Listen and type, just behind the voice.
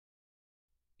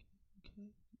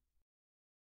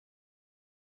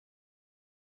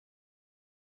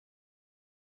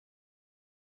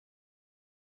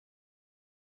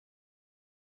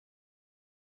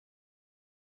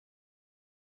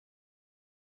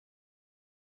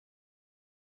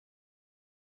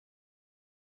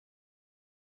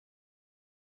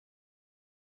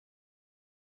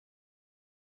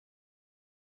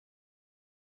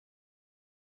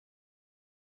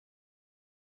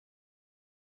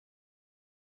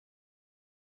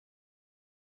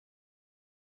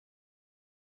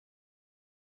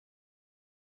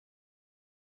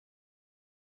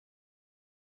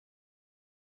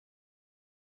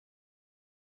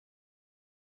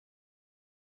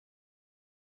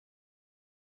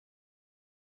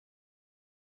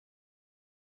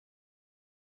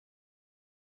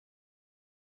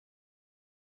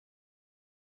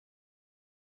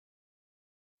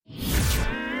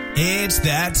It's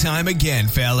that time again,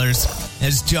 fellers,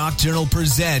 as Jock Journal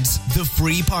presents the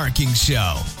Free-4-All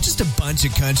Show. Just a bunch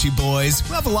of country boys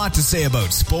who have a lot to say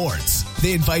about sports.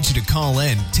 They invite you to call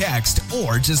in, text,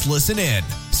 or just listen in.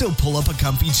 So pull up a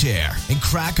comfy chair and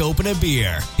crack open a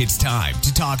beer. It's time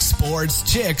to talk sports,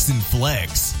 chicks, and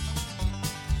flicks.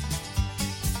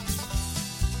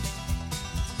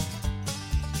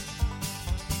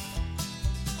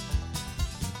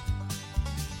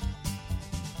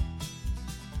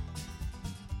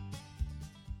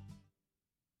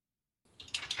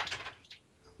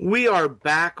 We are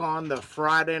back on the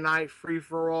Friday night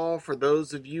Free-for-All. For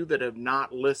those of you that have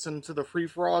not listened to the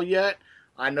Free-for-All yet,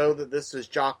 I know that this is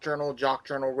Jock Journal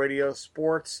Radio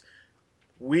Sports.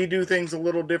 We do things a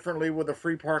little differently with the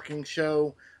Free-4-All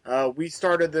show. We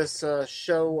started this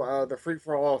show, the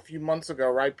Free-for-All, a few months ago,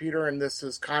 right, Peter? And this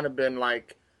has kind of been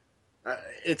like,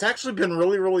 it's actually been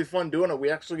really, really fun doing it.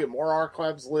 We actually get more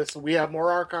archives listens. We have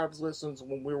more archives listens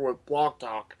when we were with Blog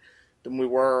Talk than we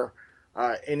were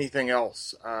anything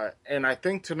else. And I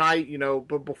think tonight,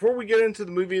 but before we get into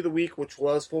the movie of the week, which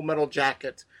was Full Metal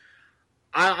Jacket,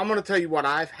 I'm going to tell you what,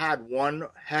 I've had one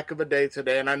heck of a day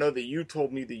today, and I know that you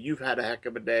told me that you've had a heck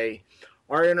of a day.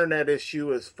 Our internet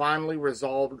issue is finally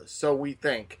resolved, so we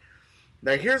think.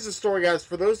 Now, here's the story, guys.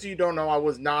 For those of you who don't know, I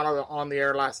was not on the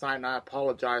air last night, and I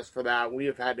apologize for that. We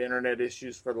have had internet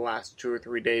issues for the last 2 or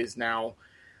 3 days now.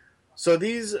 So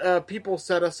these people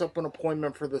set us up an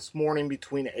appointment for this morning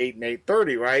between 8 and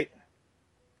 8:30, right?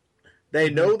 They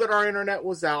know that our internet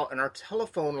was out and our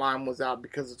telephone line was out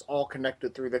because it's all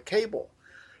connected through the cable.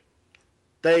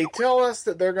 They tell us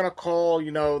that they're going to call,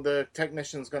 the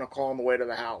technician's going to call on the way to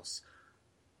the house.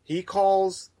 He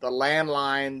calls the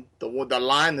landline, the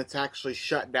line that's actually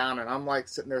shut down, and I'm like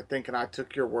sitting there thinking, I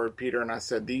took your word, Peter, and I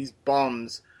said, these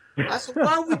bums. I said,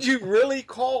 why would you really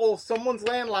call someone's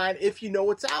landline if you know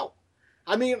it's out?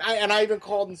 I mean, I even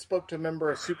called and spoke to a member,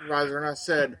 a supervisor, and I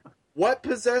said, what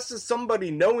possesses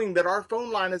somebody knowing that our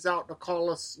phone line is out to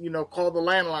call us, call the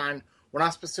landline, when I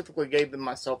specifically gave them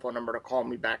my cell phone number to call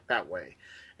me back that way?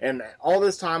 And all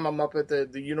this time, I'm up at the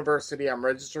university. I'm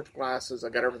registered for classes. I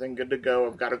got everything good to go.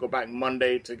 I've got to go back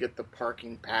Monday to get the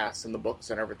parking pass and the books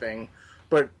and everything.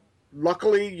 But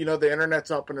luckily, the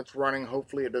internet's up and it's running.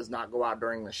 Hopefully it does not go out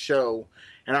during the show.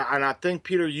 And I think,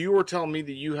 Peter, you were telling me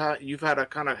that you've had a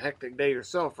kind of hectic day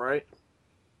yourself, right?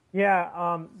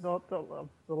 Yeah,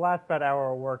 the last about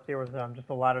hour of work, there was just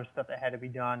a lot of stuff that had to be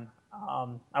done.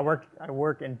 I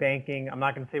work in banking. I'm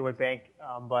not going to say what bank,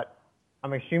 but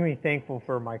I'm extremely thankful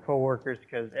for my coworkers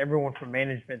because everyone from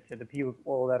management to the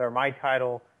people that are my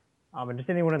title, and just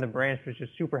anyone in the branch was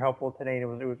just super helpful today.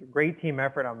 And it was a great team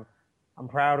effort. I'm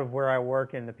proud of where I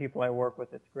work and the people I work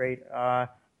with. It's great.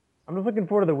 I'm just looking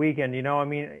forward to the weekend.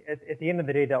 At the end of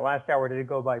the day, that last hour did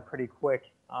go by pretty quick.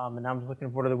 And I'm just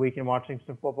looking forward to the weekend watching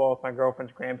some football with my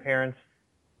girlfriend's grandparents.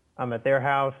 I'm at their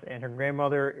house, and her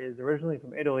grandmother is originally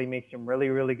from Italy, makes some really,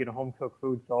 really good home-cooked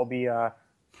food. So I'll be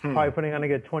probably putting on a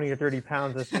good 20 or 30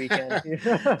 pounds this weekend.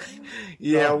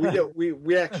 Yeah,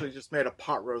 we actually just made a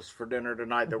pot roast for dinner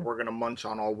tonight that we're going to munch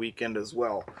on all weekend as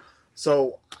well.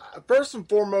 So, first and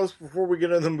foremost, before we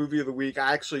get into the movie of the week,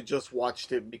 I actually just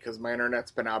watched it because my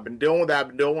internet's been out. I've been dealing with that, I've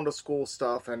been dealing with the school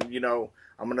stuff, and,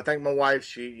 I'm going to thank my wife.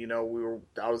 She,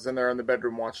 I was in there in the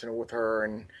bedroom watching it with her,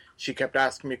 and she kept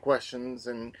asking me questions,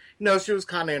 and, she was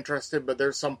kind of interested, but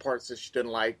there's some parts that she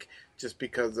didn't like just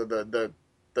because of the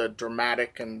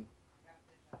dramatic and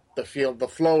the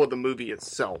flow of the movie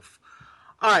itself.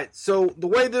 All right, so the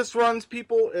way this runs,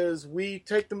 people, is we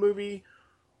take the movie.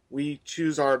 We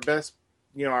choose our best,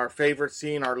 our favorite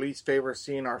scene, our least favorite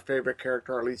scene, our favorite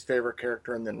character, our least favorite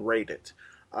character, and then rate it.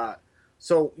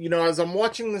 So, as I'm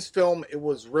watching this film, it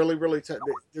was really, really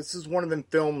this is one of them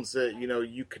films that,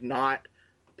 you cannot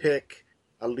pick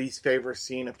a least favorite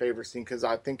scene, a favorite scene, because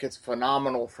I think it's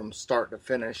phenomenal from start to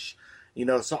finish.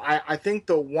 So I think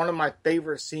one of my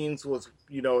favorite scenes was,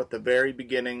 at the very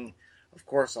beginning. Of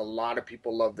course, a lot of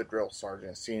people love the drill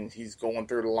sergeant scene. He's going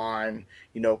through the line,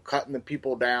 cutting the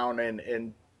people down,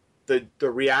 and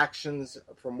the reactions,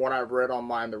 from what I've read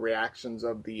online, the reactions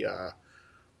of the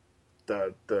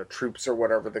troops or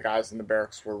whatever, the guys in the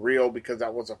barracks, were real, because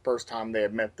that was the first time they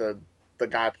had met the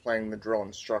guy playing the drill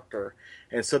instructor.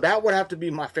 And so that would have to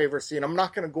be my favorite scene. I'm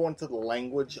not going to go into the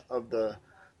language of the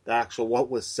actual what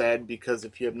was said, because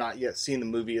if you have not yet seen the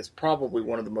movie, it's probably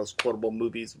one of the most quotable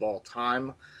movies of all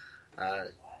time.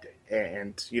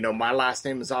 And my last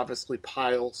name is obviously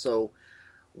Pyle, so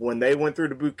when they went through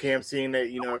the boot camp scene,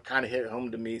 it kind of hit home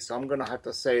to me. So I'm going to have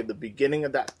to say the beginning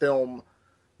of that film,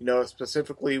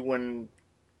 specifically when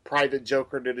Private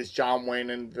Joker did his John Wayne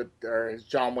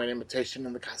imitation,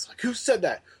 and the guy's like, "Who said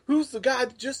that? Who's the guy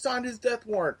that just signed his death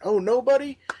warrant? Oh,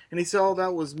 nobody." And he said, "Oh,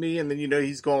 that was me." And then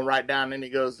he's going right down, and he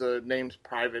goes, "The name's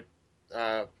Private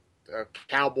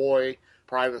Cowboy,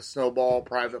 Private Snowball,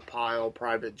 Private Pile,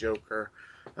 Private Joker."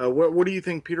 What do you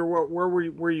think, Peter? Where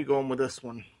were you going with this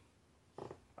one?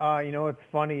 What's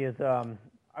funny is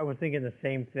I was thinking the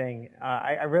same thing.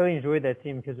 I really enjoyed that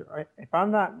scene because, if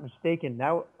I'm not mistaken,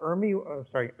 now I don't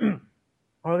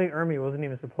think Ermi wasn't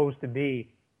even supposed to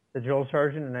be the drill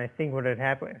sergeant, and I think what had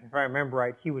happened, if I remember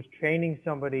right, he was training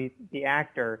somebody, the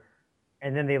actor,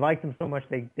 and then they liked him so much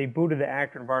they booted the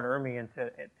actor and brought Ermi in to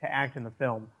act in the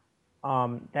film.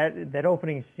 That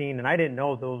opening scene, and I didn't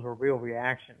know those were real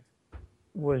reactions,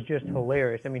 was just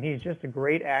hilarious. I mean, he's just a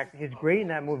great actor. He's great in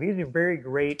that movie. He's a very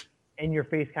great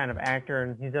in-your-face kind of actor,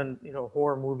 and he's done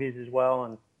horror movies as well,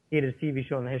 and he had his TV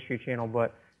show on the History Channel.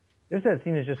 But just that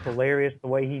scene is just hilarious. The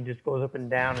way he just goes up and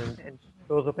down and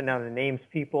goes up and down and names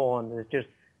people, and it's just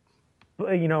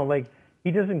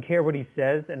he doesn't care what he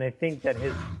says. And I think that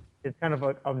his kind of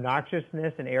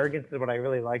obnoxiousness and arrogance is what I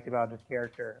really liked about his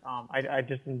character. I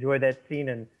just enjoyed that scene,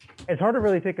 and it's hard to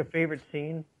really pick a favorite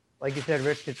scene. Like you said,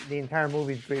 Rich, the entire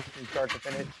movie is great from start to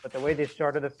finish, but the way they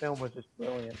started the film was just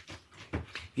brilliant.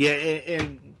 Yeah,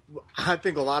 and I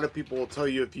think a lot of people will tell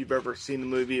you, if you've ever seen the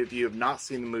movie, if you have not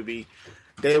seen the movie,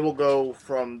 they will go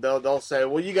from, they'll say,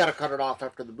 well, you got to cut it off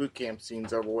after the boot camp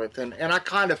scene's over with. And I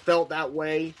kind of felt that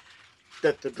way,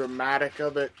 that the dramatic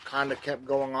of it kind of kept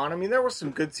going on. I mean, there were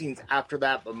some good scenes after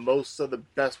that, but most of the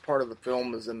best part of the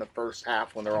film is in the first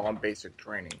half when they're on basic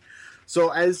training. So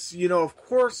as of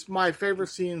course, my favorite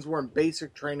scenes were in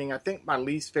basic training. I think my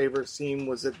least favorite scene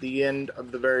was at the end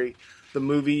of the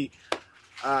movie.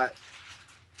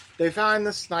 They find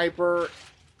the sniper,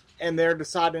 and they're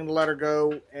deciding to let her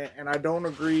go, and I don't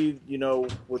agree,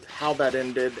 with how that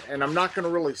ended. And I'm not going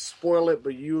to really spoil it,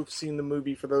 but you've seen the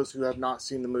movie. For those who have not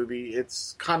seen the movie,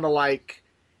 it's kind of like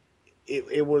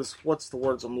it was, what's the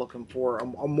words I'm looking for? A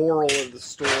moral of the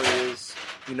story is,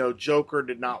 Joker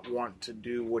did not want to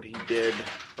do what he did,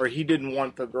 or he didn't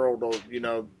want the girl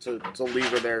to leave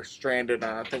her there stranded.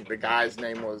 And I think the guy's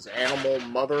name was Animal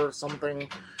Mother or something.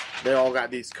 They all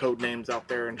got these code names out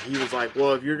there, and he was like,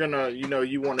 well, if you're gonna,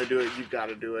 you want to do it, you've got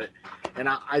to do it. And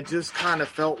I just kind of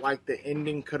felt like the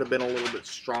ending could have been a little bit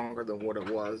stronger than what it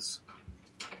was.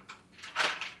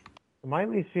 My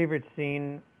least favorite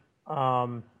scene,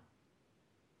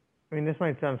 this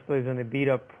might sound silly, when they beat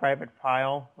up Private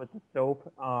Pyle with the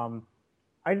soap.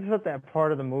 I just thought that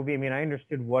part of the movie, I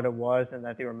understood what it was and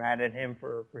that they were mad at him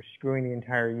for screwing the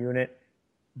entire unit,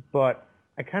 but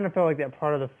I kind of felt like that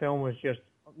part of the film was just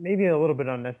maybe a little bit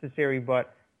unnecessary,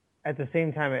 but at the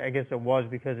same time, I guess it was,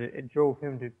 because it drove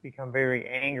him to become very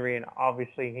angry, and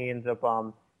obviously he ends up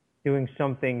doing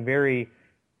something very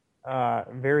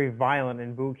very violent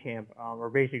in boot camp, or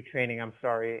basic training, I'm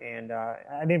sorry. And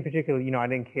I didn't particularly, I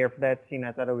didn't care for that scene.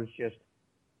 I thought it was just,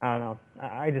 I don't know,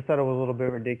 I just thought it was a little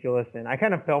bit ridiculous. And I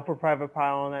kind of felt for Private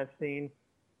Pyle in that scene.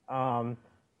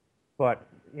 But,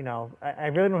 I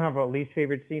really don't have a least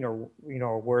favorite scene or,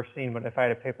 a worst scene, but if I had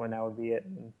to pick one, that would be it.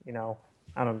 And,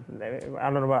 I don't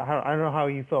know how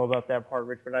you feel about that part,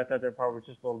 Rich, but I thought that part was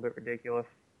just a little bit ridiculous.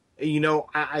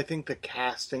 I think the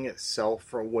casting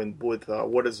itself, with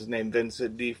what is his name,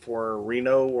 Vincent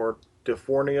DiFornio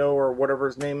or whatever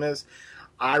his name is,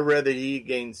 I read that he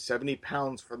gained 70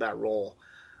 pounds for that role.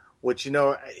 Which,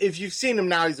 if you've seen him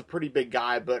now, he's a pretty big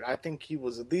guy, but I think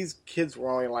these kids were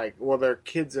only they're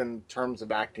kids in terms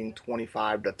of acting,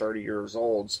 25 to 30 years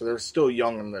old, so they're still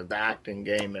young in the acting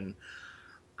game, and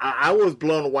I was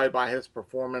blown away by his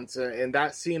performance, and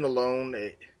that scene alone,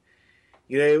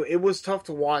 it was tough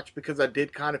to watch because I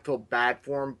did kind of feel bad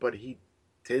for him, but he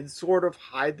did sort of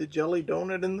hide the jelly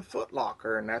donut in the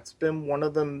footlocker, and that's been one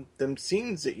of them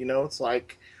scenes that, it's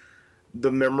like,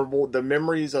 the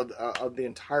memories of the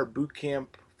entire boot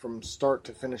camp from start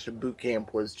to finish of boot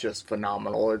camp was just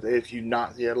phenomenal. If you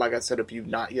not, yeah, like I said, if you've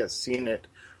not yet seen it,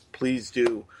 please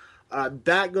do.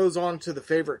 That goes on to the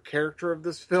favorite character of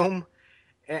this film,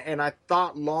 and I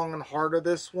thought long and hard of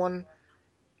this one,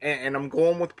 and I'm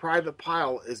going with Private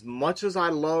Pile. As much as I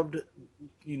loved,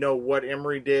 what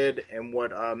Emery did and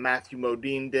what Matthew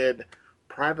Modine did,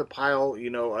 Private Pile,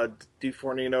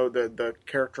 DeFornino, the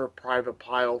character of Private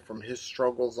Pile, from his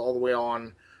struggles all the way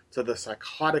on to the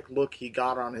psychotic look he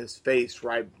got on his face,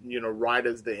 right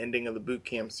as the ending of the boot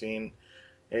camp scene.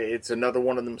 It's another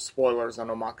one of them spoilers I'm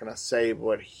not going to say,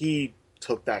 but he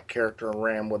took that character and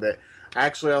ran with it. I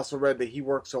actually also read that he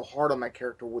worked so hard on that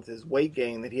character with his weight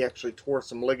gain that he actually tore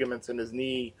some ligaments in his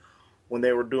knee when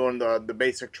they were doing the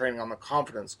basic training on the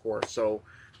confidence course. So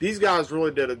these guys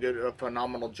really did a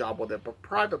phenomenal job with it. But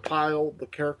Private Pile, the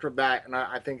character of that, and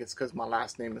I think it's because my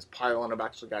last name is Pile and I've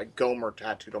actually got Gomer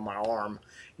tattooed on my arm.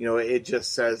 It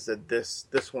just says that this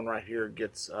one right here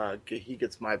gets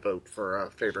my vote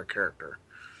for favorite character.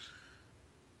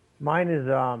 Mine is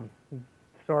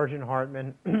Sergeant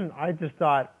Hartman. I just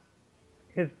thought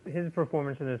his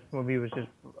performance in this movie was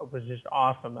just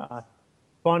awesome.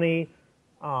 Funny.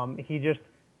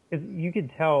 You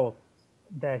could tell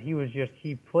that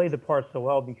he played the part so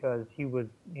well because he was,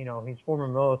 he's former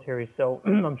military. So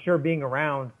I'm sure being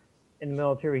around in the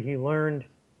military, he learned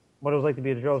what it was like to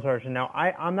be a drill sergeant. Now,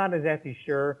 I'm not exactly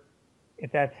sure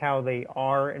if that's how they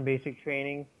are in basic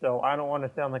training. So I don't want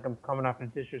to sound like I'm coming off as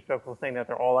disrespectful saying that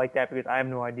they're all like that because I have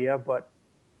no idea. But,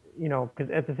 because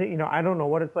at the thing, I don't know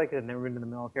what it's like. I've never been in the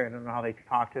military. I don't know how they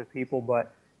talk to people,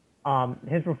 but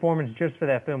his performance just for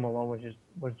that film alone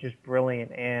was just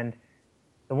brilliant. And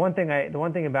the one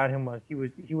thing about him was he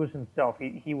was himself.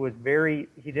 He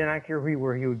did not care who you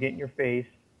were. He would get in your face.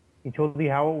 He told you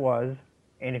how it was,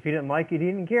 and if you didn't like it, he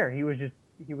didn't care. He was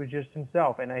just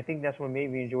himself. And I think that's what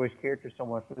made me enjoy his character so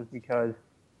much, was because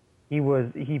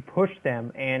he pushed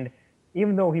them. And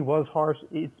even though he was harsh,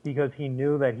 it's because he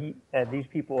knew that these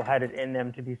people had it in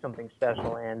them to be something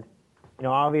special. And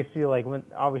obviously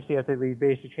after the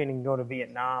basic training and go to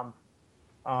Vietnam,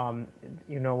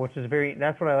 which is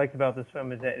that's what I liked about this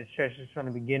film, is that it stretches from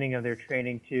the beginning of their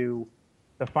training to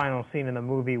the final scene in the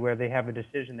movie where they have a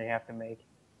decision they have to make.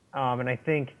 And I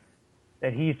think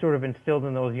that he sort of instilled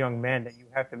in those young men that you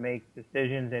have to make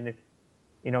decisions, and if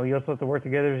you also have to work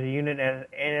together as a unit and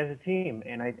as a team.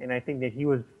 And I think that he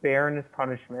was fair in his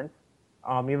punishment.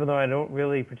 Even though I don't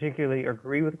really particularly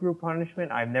agree with group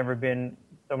punishment, I've never been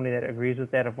somebody that agrees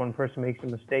with that if one person makes a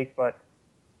mistake, but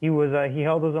he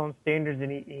held his own standards,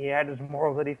 and he had his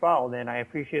morals that he followed, and I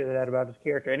appreciated that about his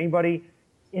character. Anybody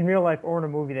in real life or in a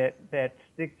movie that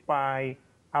sticks by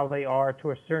how they are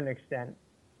to a certain extent,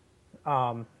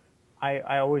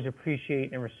 I always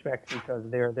appreciate and respect, because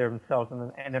they're themselves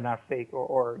and they're not fake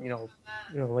or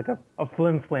like a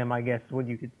flim flam, I guess is what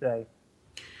you could say.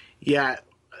 Yeah.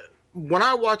 When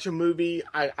I watch a movie,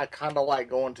 I kind of like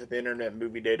going to the internet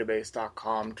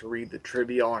moviedatabase.com to read the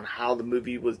trivia on how the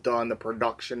movie was done, the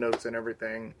production notes and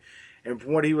everything. And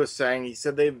from what he was saying, he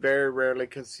said they very rarely,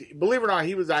 because believe it or not,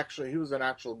 he was an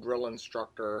actual drill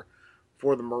instructor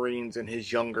for the Marines in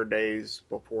his younger days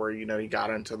before, he got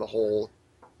into the whole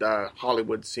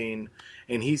Hollywood scene.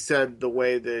 And he said the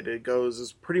way that it goes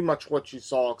is pretty much what you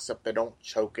saw, except they don't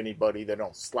choke anybody, they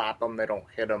don't slap them, they don't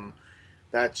hit them.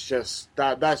 That's just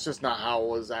not how it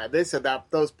was at. They said that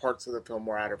those parts of the film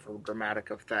were added for dramatic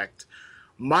effect.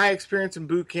 My experience in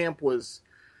boot camp was,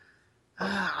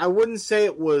 I wouldn't say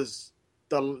it was,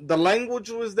 the language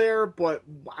was there, but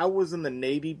I was in the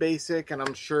Navy basic, and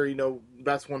I'm sure,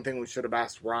 that's one thing we should have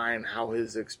asked Ryan, how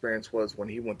his experience was when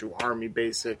he went through Army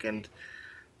basic. And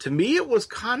to me, it was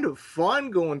kind of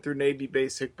fun going through Navy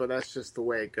basic, but that's just the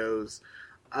way it goes.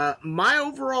 My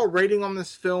overall rating on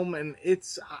this film, and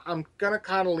I'm going to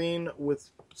kind of lean with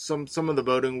some of the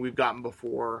voting we've gotten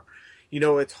before.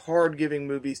 It's hard giving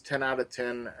movies 10 out of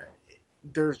 10.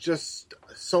 There's just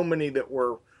so many that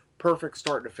were perfect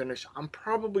start to finish. I'm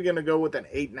probably going to go with an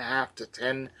 8.5 to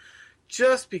 10,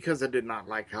 just because I did not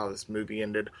like how this movie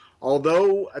ended.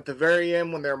 Although, at the very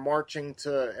end, when they're marching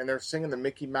and they're singing the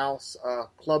Mickey Mouse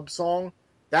club song,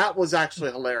 that was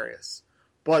actually hilarious.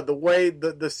 But the way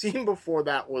the scene before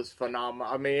that was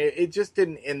phenomenal. I mean, it just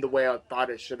didn't end the way I thought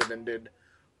it should have ended.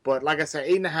 But like I said,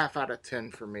 8.5 out of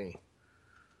 10 for me.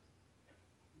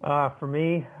 For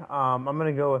me, I'm going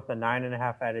to go with a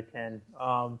 9.5 out of 10.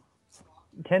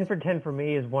 10 for 10 for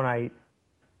me is when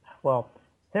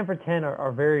 10 for 10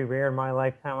 are very rare in my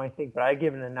lifetime, I think, but I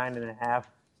give it a 9.5.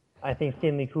 I think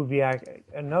Stanley Kubrick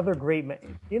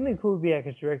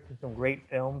has directed some great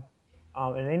films.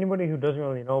 And anybody who doesn't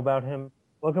really know about him,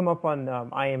 look him up on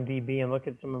IMDb and look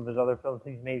at some of his other films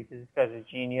he's made because this guy's a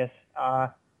genius. I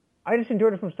just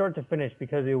enjoyed it from start to finish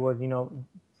because it was,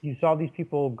 you saw these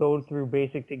people go through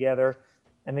basic together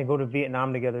and then go to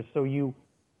Vietnam together. So it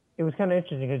was kind of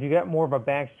interesting because you got more of a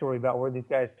backstory about where these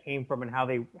guys came from and how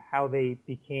they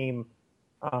became,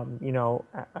 a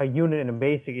unit in a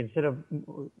basic instead of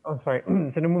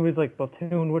movies like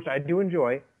Platoon, which I do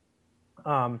enjoy,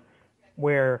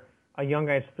 where a young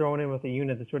guy's thrown in with a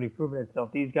unit that's already proven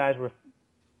itself. These guys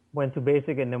went to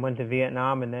basic and then went to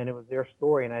Vietnam, and then it was their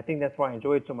story. And I think that's why I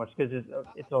enjoy it so much because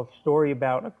it's a story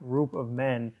about a group of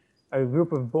men, a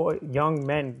group of young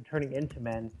men turning into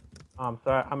men. So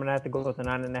I'm going to have to go with a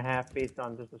 9.5 based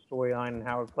on just the storyline and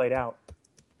how it played out.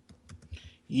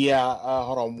 Yeah,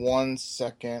 hold on 1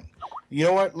 second. You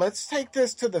know what? Let's take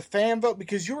this to the fan vote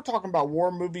because you were talking about war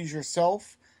movies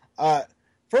yourself.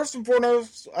 First and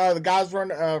foremost, the guys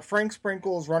Frank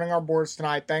Sprinkle is running our boards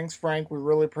tonight. Thanks, Frank. We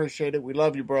really appreciate it. We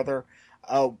love you, brother.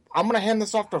 I'm going to hand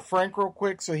this off to Frank real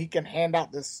quick so he can hand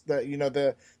out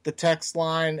the text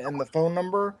line and the phone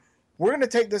number. We're going to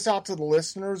take this out to the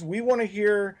listeners. We want to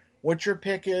hear what your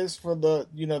pick is for the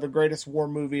greatest war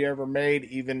movie ever made,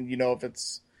 even, if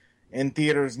it's in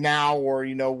theaters now or,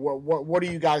 what do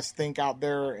you guys think out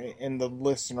there in the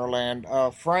listener land?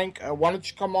 Frank, why don't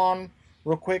you come on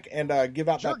real quick and give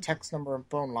out that text number and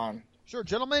phone line. Sure,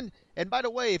 gentlemen. And by the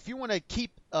way, if you want to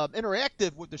keep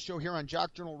interactive with the show here on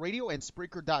Jock Journal Radio and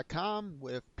Spreaker.com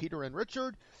with Peter and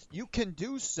Richard, you can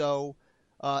do so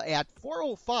at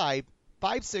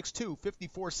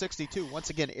 405-562-5462. Once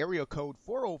again, area code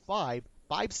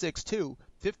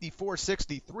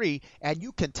 405-562-5463. And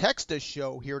you can text this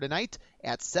show here tonight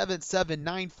at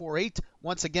 77948.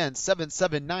 Once again,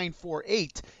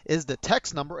 77948 is the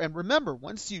text number. And remember,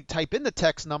 once you type in the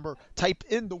text number, type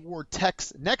in the word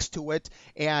text next to it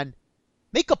and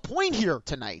make a point here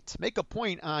tonight. Make a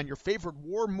point on your favorite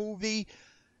war movie.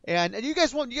 And you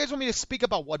guys want me to speak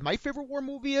about what my favorite war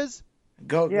movie is?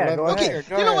 Go ahead. You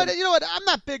know what? I'm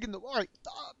not big in the. All right.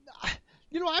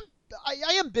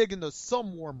 I am big into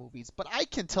some war movies, but I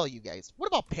can tell you guys. What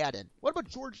about Patton? What about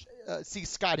George C.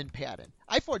 Scott in Patton?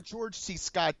 I thought George C.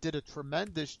 Scott did a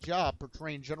tremendous job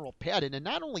portraying General Patton, and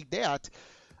not only that,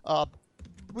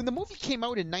 when the movie came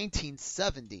out in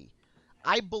 1970,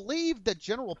 I believe that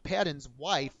General Patton's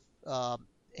wife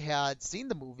had seen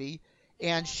the movie,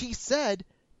 and she said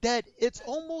that it's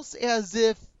almost as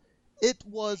if it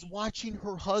was watching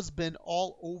her husband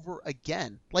all over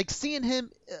again. Like seeing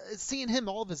him,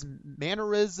 all of his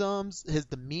mannerisms, his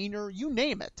demeanor, you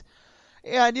name it.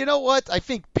 And you know what? I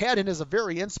think Patton is a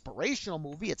very inspirational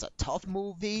movie. It's a tough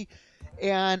movie.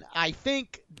 And I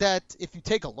think that if you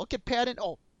take a look at Patton,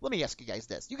 let me ask you guys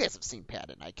this. You guys have seen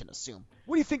Patton, I can assume.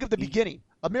 What do you think of the beginning?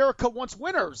 America wants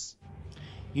winners.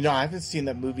 I haven't seen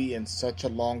that movie in such a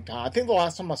long time. I think the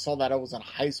last time I saw that I was in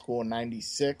high school in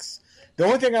 96. The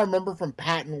only thing I remember from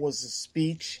Patton was the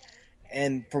speech,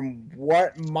 and from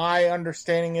what my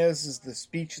understanding is the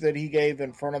speech that he gave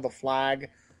in front of the flag.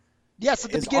 Yes,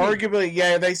 at the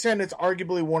beginning. They said it's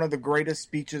arguably one of the greatest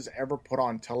speeches ever put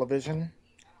on television.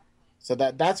 So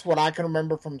that's what I can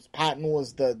remember from Patton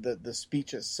was the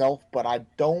speech itself, but I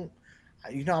don't.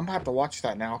 I'm going to have to watch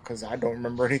that now because I don't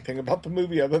remember anything about the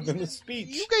movie other than the speech.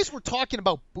 You guys were talking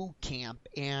about boot camp,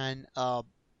 and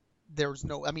there's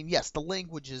no, yes, the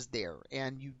language is there,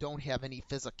 and you don't have any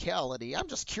physicality. I'm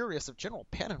just curious if General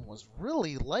Patton was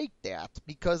really like that,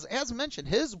 because as mentioned,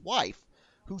 his wife,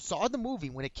 who saw the movie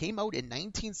when it came out in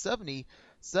 1970,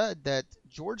 said that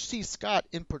George C. Scott,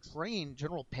 in portraying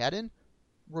General Patton,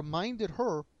 reminded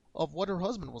her of what her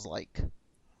husband was like.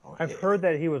 I've heard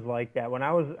that he was like that.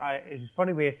 It's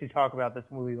funny we actually talk about this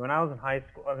movie. When I was in high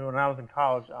school, when I was in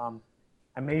college,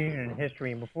 I majored in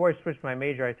history, and before I switched my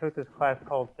major, I took this class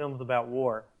called Films About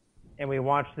War, and we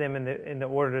watched them in the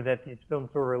order that these films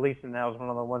were released, and that was one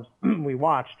of the ones we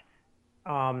watched.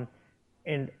 And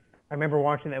I remember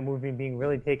watching that movie and being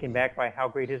really taken back by how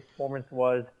great his performance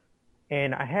was.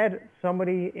 And I had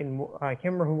somebody I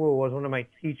can't remember who it was, one of my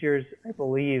teachers, I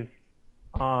believe,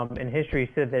 in history,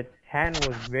 said that Patton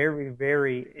was very,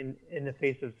 very in the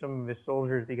face of some of his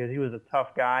soldiers because he was a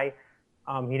tough guy.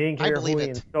 He didn't care who he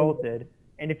insulted.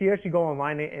 And if you actually go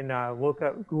online and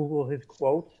Google his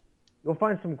quotes, you'll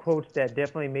find some quotes that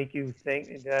definitely make you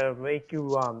think, that make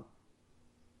you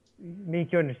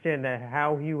understand that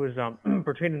how he was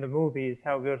portrayed in the movie is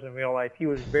how it goes in real life. He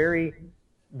was very,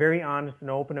 very honest and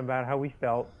open about how he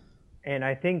felt. And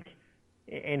I think,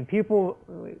 and people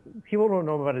don't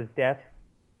know about his death.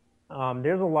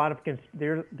 There's a lot of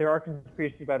there are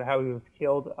conspiracies about how he was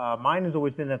killed. Mine has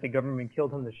always been that the government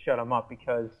killed him to shut him up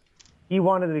because he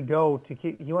wanted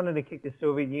to kick the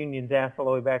Soviet Union's ass all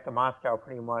the way back to Moscow,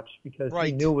 pretty much, because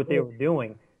he knew what they were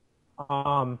doing.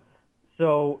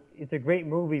 So it's a great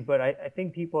movie, but I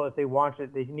think people, if they watch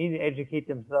it, they need to educate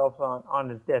themselves on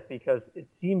his death, because it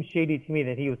seems shady to me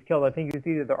that he was killed. I think it was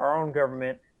either our own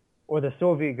government or the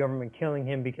Soviet government killing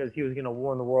him because he was going to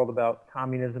warn the world about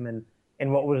communism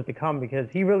and what was to come, because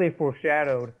he really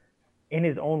foreshadowed, in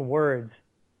his own words,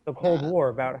 the Cold War,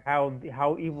 about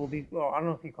how evil these. Well, I don't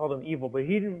know if he called them evil, but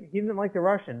he didn't like the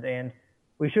Russians, and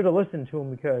we should have listened to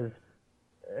him, because,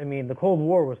 I mean, the Cold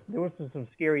War there was some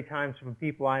scary times from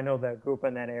people I know that grew up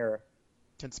in that era.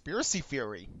 Conspiracy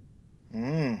theory.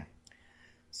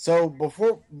 So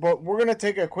but we're gonna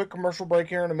take a quick commercial break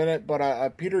here in a minute.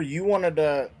 But Peter, you wanted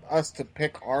us to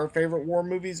pick our favorite war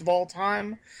movies of all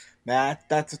time.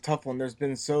 That's a tough one. There's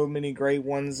been so many great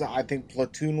ones. I think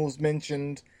Platoon was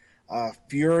mentioned.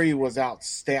 Fury was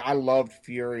outstanding. I loved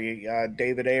Fury.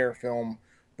 David Ayer film.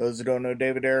 Those who don't know,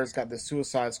 David Ayer's got the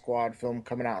Suicide Squad film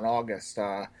coming out in August.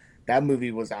 That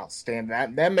movie was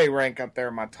outstanding. That may rank up there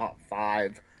in my top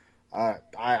 5. I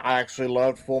actually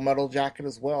loved Full Metal Jacket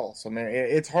as well. So, I mean,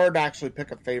 it's hard to actually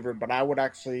pick a favorite, but I would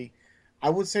say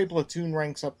Platoon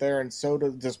ranks up there, and so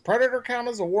does Predator count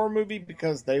as a war movie,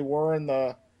 because they were in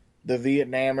the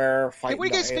Vietnam era fighting. Hey, what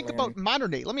do you guys think about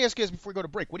modern day? Let me ask you guys before we go to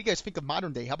break. What do you guys think of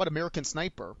modern day? How about American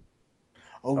Sniper?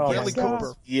 Bradley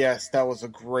Cooper. Yes, that was a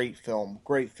great film.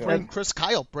 Great film. Playing Chris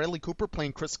Kyle. Bradley Cooper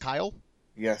playing Chris Kyle.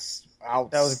 Yes,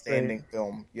 outstanding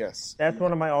film. Yes, that's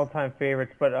one of my all-time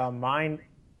favorites. But mine,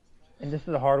 and this is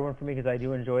a hard one for me because I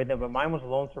do enjoy them, but mine was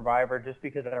Lone Survivor, just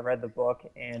because I read the book,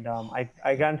 and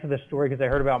I got into the story because I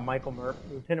heard about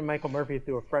Lieutenant Michael Murphy,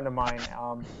 through a friend of mine,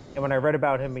 and when I read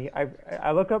about him,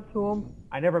 I look up to him.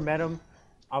 I never met him.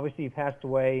 Obviously, he passed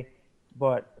away,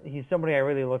 but he's somebody I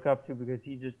really look up to, because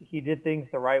he did things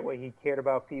the right way. He cared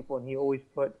about people, and he always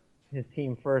put his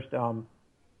team first. In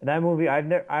that movie, I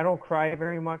don't cry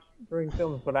very much during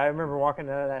films, but I remember walking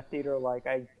out of that theater like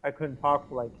I couldn't talk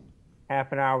for like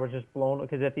half an hour, just blown,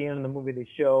 because at the end of the movie they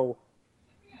show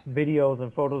videos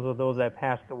and photos of those that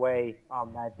passed away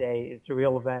that day. It's a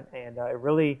real event, and it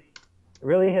really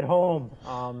hit home.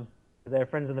 Because I have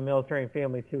friends in the military and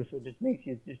family too, so it just makes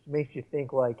you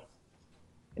think, like,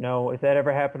 you know, if that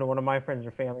ever happened to one of my friends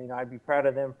or family, you know, I'd be proud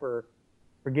of them for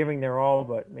giving their all.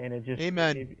 But man, it just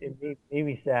Amen. It made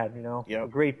me sad. You know, Yep. A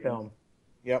great film.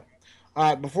 Yep. All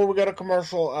right, before we go to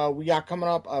commercial, we got coming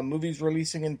up movies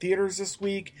releasing in theaters this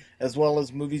week, as well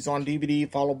as movies on DVD,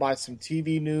 followed by some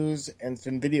TV news and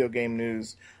some video game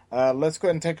news. Let's go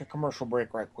ahead and take a commercial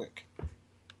break right quick.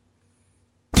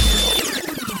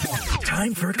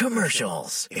 Time for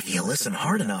commercials. If you listen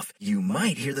hard enough, you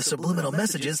might hear the subliminal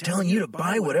messages telling you to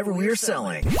buy whatever we are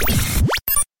selling.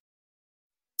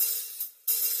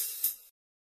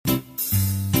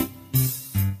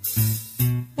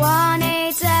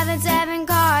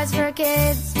 Cards for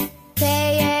Kids.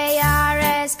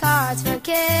 KARS Cards for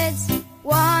Kids.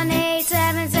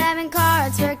 1-877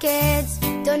 Cards for Kids.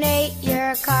 Donate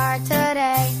your card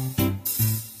today.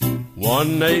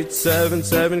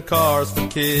 1-877 Cars for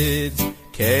Kids.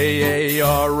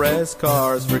 KARS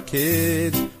Cars for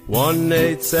Kids.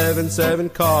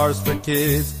 1-877 Cars for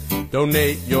Kids.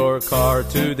 Donate your car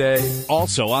today.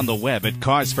 Also on the web at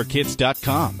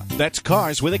carsforkids.com. That's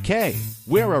Cars with a K.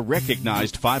 We're a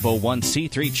recognized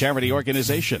 501c3 charity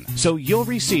organization, so you'll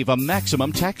receive a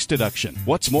maximum tax deduction.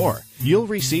 What's more, you'll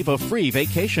receive a free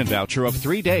vacation voucher of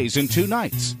 3 days and 2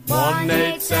 nights.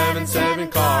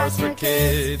 1-877 Cars for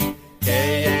Kids.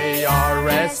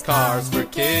 KARS Cars for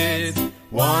Kids.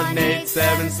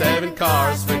 1-877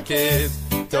 Cars for Kids.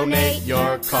 Donate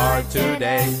your car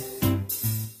today.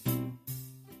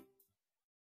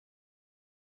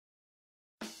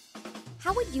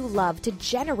 How would you love to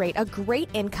generate a great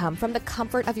income from the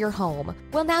comfort of your home?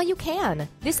 Well, now you can.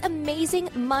 This amazing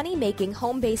money-making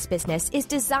home-based business is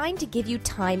designed to give you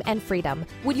time and freedom.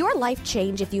 Would your life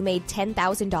change if you made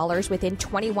 $10,000 within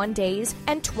 21 days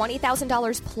and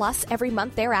 $20,000 plus every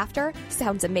month thereafter?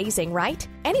 Sounds amazing, right?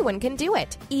 Anyone can do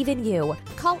it, even you.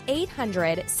 Call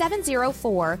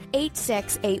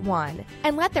 800-704-8681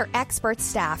 and let their expert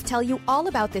staff tell you all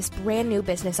about this brand new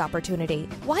business opportunity.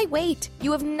 Why wait?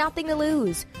 You have nothing to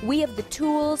lose. We have the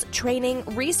tools, training,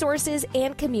 resources,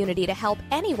 and community to help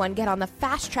anyone get on the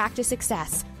fast track to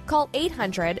success. Call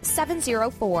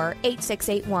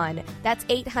 800-704-8681. That's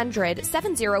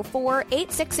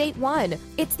 800-704-8681.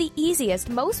 It's the easiest,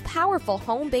 most powerful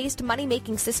home-based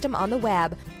money-making system on the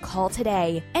web. Call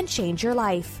today and change your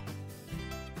life.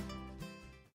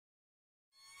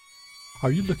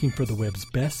 Are you looking for the web's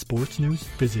best sports news?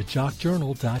 Visit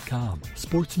jockjournal.com.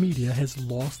 Sports media has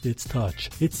lost its touch.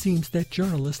 It seems that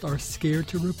journalists are scared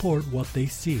to report what they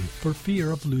see for fear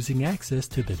of losing access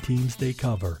to the teams they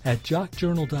cover. At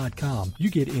jockjournal.com, you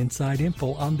get inside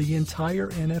info on the entire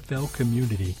NFL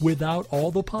community without all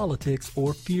the politics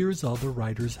or fears other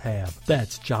writers have.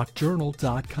 That's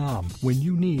jockjournal.com. When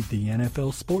you need the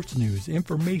NFL sports news,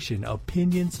 information,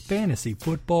 opinions, fantasy,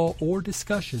 football, or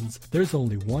discussions, there's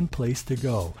only one place to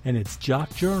go, and it's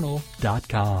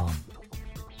jockjournal.com.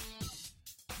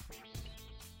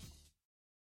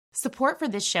 Support for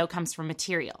this show comes from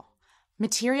Material.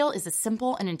 Material is a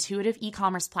simple and intuitive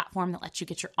e-commerce platform that lets you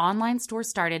get your online store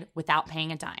started without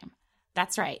paying a dime.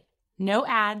 That's right. No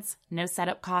ads, no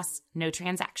setup costs, no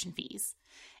transaction fees.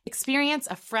 Experience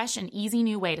a fresh and easy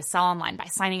new way to sell online by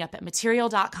signing up at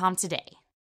Material.com today.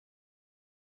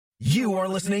 You are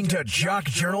listening to Jock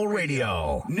Journal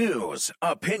Radio. News,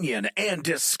 opinion, and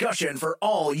discussion for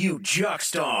all you jock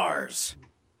stars.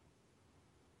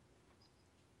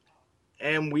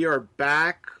 And we are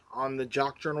back on the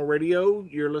Jock Journal Radio.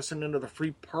 You're listening to the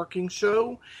Free-4-All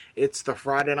show. It's the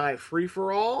Friday night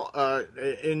free-for-all.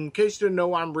 In case you didn't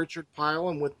know, I'm Richard Pyle,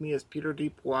 and with me is Peter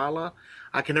D. Puala.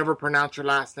 I can never pronounce your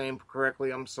last name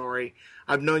correctly. I'm sorry.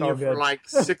 I've known you for like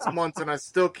 6 months, and I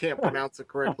still can't pronounce it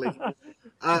correctly.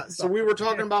 So we were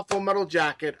talking about Full Metal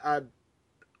Jacket. I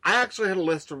actually had a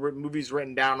list of movies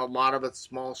written down. A lot of it's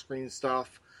small screen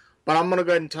stuff. But I'm going to go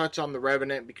ahead and touch on The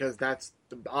Revenant because that's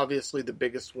obviously the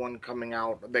biggest one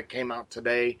that came out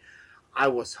today. I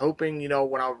was hoping,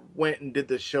 when I went and did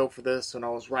the show for this and I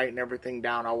was writing everything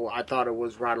down, I thought it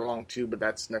was right along too, but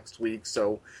that's next week.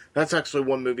 So that's actually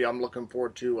one movie I'm looking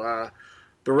forward to.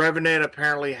 The Revenant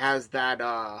apparently has that,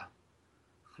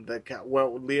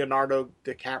 Leonardo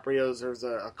DiCaprio's, there's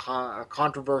a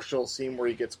controversial scene where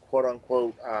he gets quote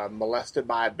unquote molested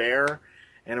by a bear.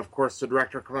 And, of course, the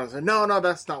director comes out and says, no,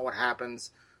 that's not what happens.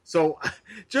 So,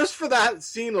 just for that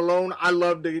scene alone, I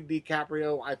love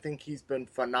DiCaprio. I think he's been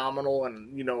phenomenal.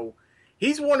 And,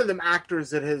 he's one of them actors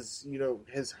that has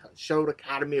showed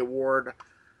Academy Award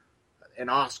and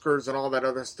Oscars and all that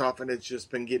other stuff. And it's just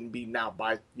been getting beaten out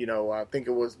by, I think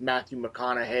it was Matthew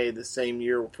McConaughey the same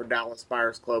year for Dallas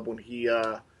Buyers Club when he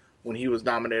was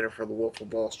nominated for The Wolf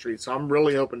of Wall Street. So I'm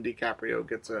really hoping DiCaprio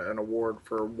gets an award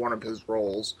for one of his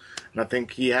roles. And I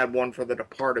think he had one for The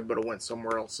Departed, but it went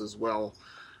somewhere else as well.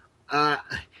 The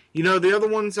other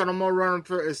ones that I'm going to run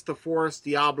through is The Forest,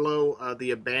 Diablo,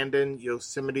 The Abandoned,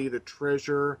 Yosemite, The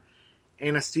Treasure,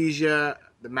 Anesthesia,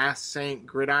 The Masked Saint,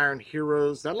 Gridiron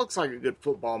Heroes. That looks like a good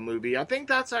football movie. I think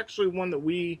that's actually one that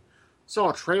we saw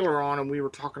a trailer on and we were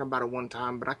talking about it one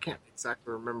time, but I can't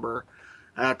exactly remember.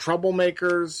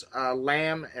 Troublemakers,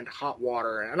 Lamb, and Hot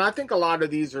Water. And I think a lot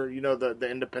of these are, the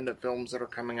independent films that are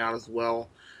coming out as well.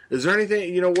 Is there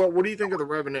anything, what do you think of The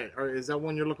Revenant? Or is that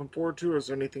one you're looking forward to, or is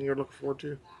there anything you're looking forward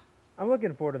to? I'm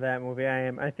looking forward to that movie. I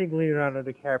am. I think Leonardo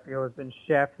DiCaprio has been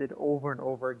shafted over and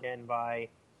over again by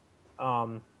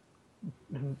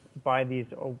these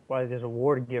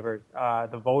award givers,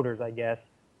 the voters, I guess,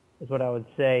 is what I would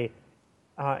say.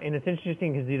 And it's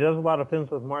interesting because he does a lot of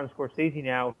films with Martin Scorsese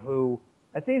now, who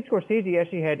I think Scorsese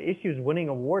actually had issues winning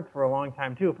awards for a long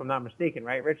time too, if I'm not mistaken,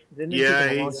 right, Rich? Didn't he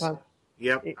take a long time?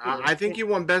 Yep. I think he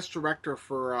won Best Director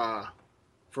for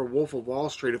Wolf of Wall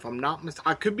Street, if I'm not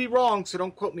mistaken. I could be wrong, so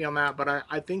don't quote me on that, but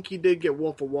I think he did get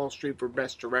Wolf of Wall Street for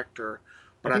Best Director.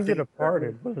 But I think The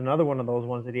Departed was another one of those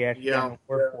ones that he actually got an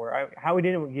award for. How he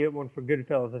didn't get one for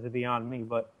Goodfellas is beyond me,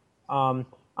 but I'm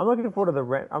looking forward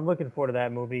to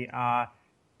that movie.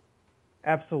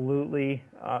 Absolutely.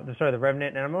 The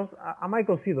Revenant, and I might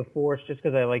go see The Forest just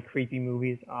because I like creepy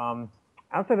movies.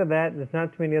 Outside of that, there's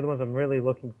not too many other ones I'm really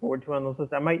looking forward to on those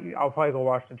lists. I'll probably go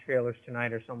watch the trailers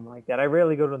tonight or something like that. I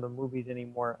rarely go to the movies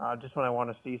anymore, just when I want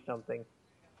to see something.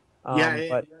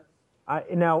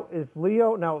 Now is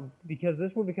Leo because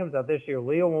this movie comes out this year,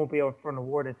 Leo won't be up for an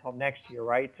award until next year,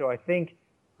 right? So I think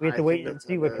we have to wait and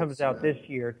see what comes out this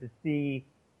year to see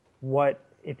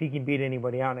if he can beat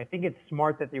anybody out. And I think it's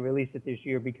smart that they released it this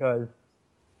year because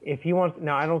if he wants,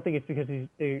 now I don't think it's because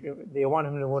they want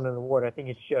him to win an award. I think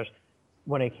it's just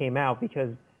when it came out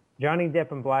because Johnny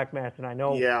Depp and Black Mass, and I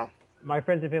know my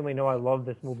friends and family know I love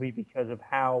this movie because of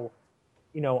how,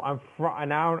 I'm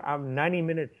 90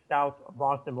 minutes south of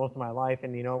Boston most of my life,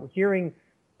 and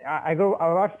I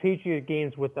watch Patriot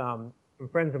games with some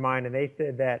friends of mine, and they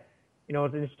said that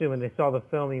it's interesting when they saw the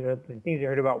film, the things they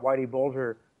heard about Whitey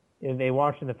Bulger. And they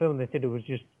watched in the film, they said it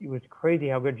was crazy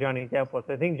how good Johnny Depp was.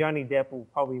 I think Johnny Depp will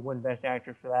probably win Best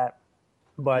Actor for that.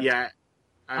 But go ahead.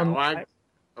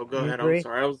 I'm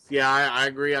sorry. I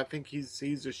agree. I think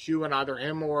he's a shoe in either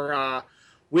him or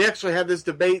we actually had this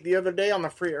debate the other day on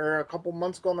a couple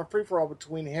months ago on the free-for-all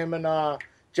between him and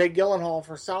Jake Gyllenhaal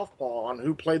for Southpaw on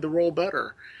who played the role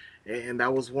better. And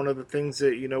that was one of the things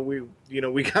that,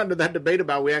 we got into that debate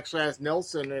about. We actually asked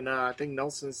Nelson, and I think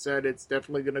Nelson said it's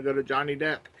definitely going to go to Johnny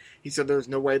Depp. He said there's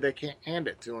no way they can't hand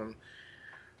it to him.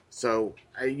 So,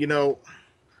 the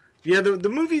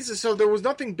movies, so there was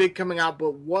nothing big coming out,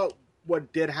 but what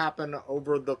did happen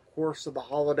over the course of the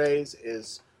holidays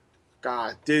is,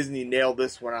 God, Disney nailed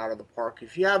this one out of the park.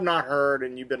 If you have not heard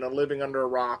and you've been living under a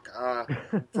rock,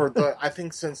 I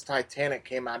think since Titanic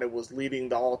came out, it was leading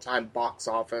the all-time box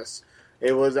office.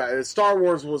 It was Star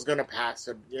Wars was going to pass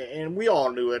it, and we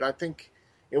all knew it. I think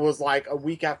it was like a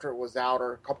week after it was out,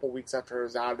 or a couple weeks after it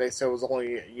was out. They said it was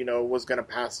only was going to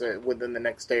pass it within the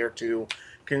next day or two.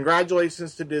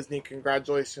 Congratulations to Disney.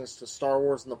 Congratulations to Star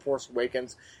Wars and The Force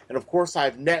Awakens. And, of course,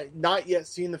 I've not yet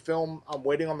seen the film. I'm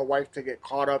waiting on the wife to get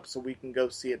caught up so we can go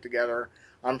see it together.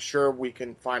 I'm sure we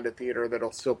can find a theater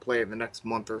that'll still play it in the next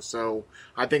month or so.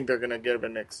 I think they're going to give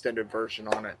an extended version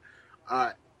on it.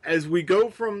 As we go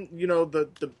from,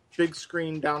 the big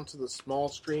screen down to the small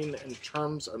screen in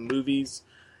terms of movies,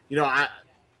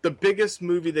 the biggest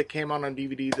movie that came out on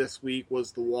DVD this week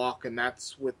was The Walk, and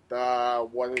that's with,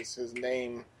 what is his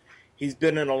name? He's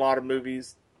been in a lot of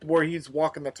movies where he's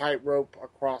walking the tightrope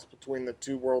across between the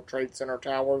two World Trade Center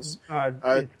towers.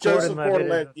 Joseph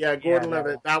Gordon-Levitt. Yeah,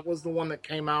 Gordon-Levitt. That was the one that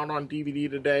came out on DVD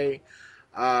today.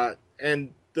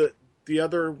 And the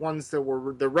other ones that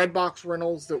were the Redbox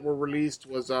rentals that were released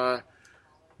was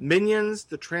Minions,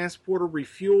 The Transporter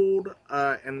Refueled,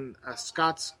 and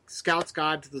Scout's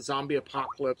Guide to the Zombie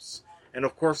Apocalypse, and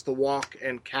of course The Walk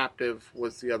and Captive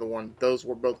was the other one. Those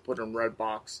were both put in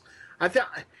Redbox. I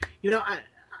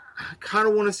kind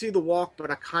of want to see The Walk,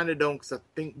 but I kind of don't, because I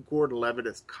think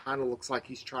Gordon-Levitt kind of looks like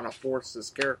he's trying to force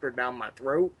his character down my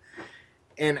throat.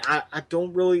 And I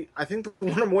don't really, I think the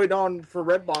one I'm waiting on for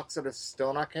Redbox that is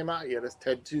still not came out yet is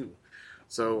Ted 2.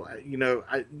 So,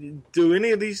 do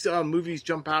any of these movies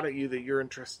jump out at you that you're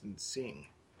interested in seeing?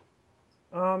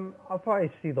 I'll probably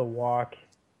see The Walk.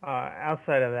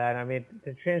 Outside of that, I mean,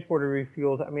 The Transporter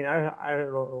Refueled. I mean, I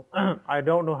don't know. I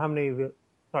don't know how many of it.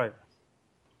 Sorry,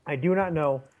 I do not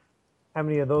know how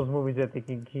many of those movies that they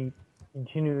can keep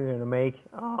continuing to make.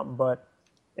 But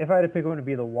if I had to pick one to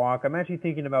be The Walk, I'm actually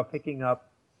thinking about picking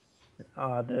up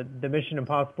the Mission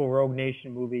Impossible Rogue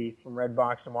Nation movie from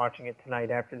Redbox and watching it tonight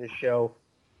after the show.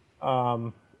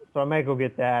 So I might go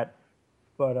get that.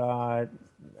 But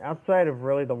outside of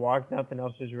really The Walk, nothing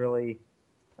else is really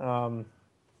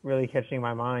catching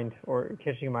my mind or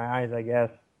catching my eyes, I guess.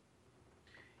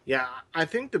 Yeah, I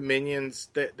think the Minions,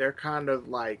 they're kind of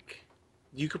like,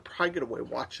 you could probably get away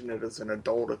watching it as an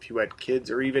adult if you had kids,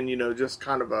 or even, just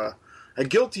kind of a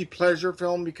guilty pleasure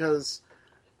film, because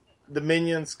the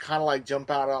Minions kind of like jump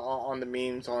out on the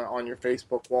memes on your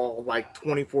Facebook wall like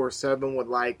 24/7 with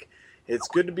like, it's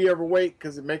good to be overweight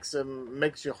because it makes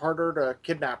you harder to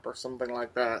kidnap or something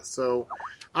like that. So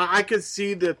I could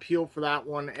see the appeal for that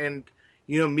one. And,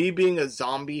 me being a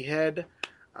zombie head,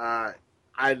 I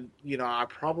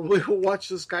probably will watch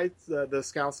the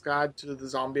Scout's Guide to the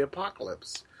Zombie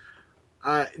Apocalypse.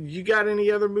 You got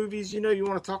any other movies you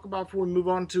want to talk about before we move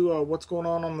on to what's going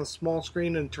on the small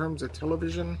screen in terms of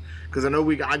television? Because I know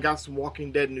I got some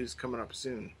Walking Dead news coming up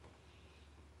soon.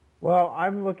 Well,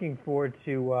 I'm looking forward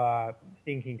to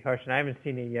seeing Concussion. I haven't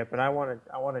seen it yet, but I want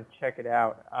to check it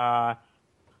out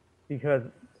because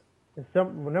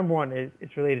number one,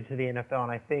 it's related to the NFL,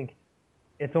 and I think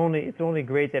it's only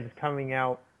great that it's coming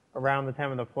out around the time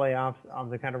of the playoffs.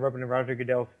 To kind of rub it in Roger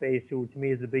Goodell's face, who to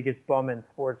me is the biggest bum in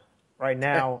sports right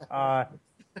now. I'm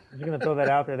just gonna throw that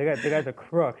out there. The guy's a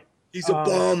crook. He's a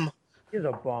bum. He's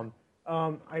a bum.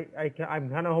 I'm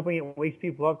kind of hoping it wakes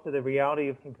people up to the reality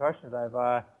of concussions.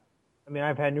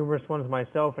 I've had numerous ones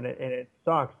myself, and it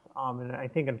sucks. And I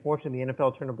think, unfortunately, the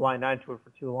NFL turned a blind eye to it for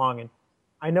too long. And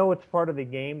I know it's part of the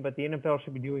game, but the NFL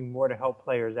should be doing more to help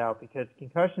players out, because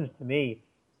concussions, to me,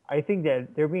 I think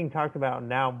that they're being talked about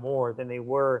now more than they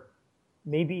were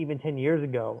maybe even 10 years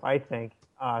ago, I think.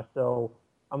 So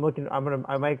I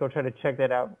might go try to check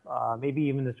that out, maybe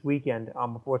even this weekend,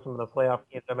 before some of the playoff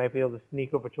games. I might be able to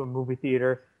sneak over to a movie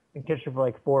theater and catch it for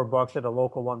like $4 at a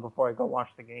local one before I go watch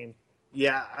the game.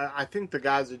 Yeah, I think the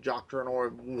guys at Jock Journal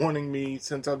are wanting me,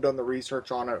 since I've done the research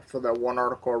on it for that one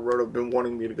article I wrote, have been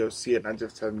wanting me to go see it, and I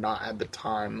just have not had the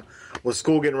time. With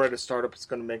school getting ready to start up, it's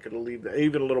going to make it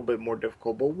even a little bit more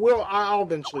difficult, but I'll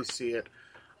eventually see it.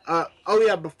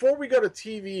 Before we go to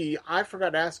TV, I forgot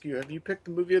to ask you, have you picked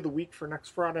the movie of the week for next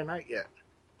Friday night yet?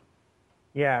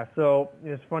 Yeah, so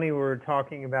it's funny, we were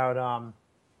talking about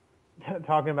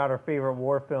talking about our favorite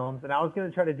war films, and I was going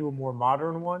to try to do a more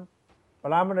modern one,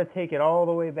 but I'm going to take it all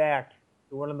the way back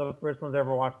to one of the first ones I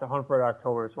ever watched, The Hunt for Red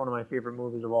October. It's one of my favorite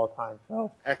movies of all time.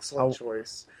 So excellent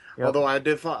choice. Yep. Although I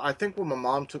think when my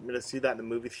mom took me to see that in the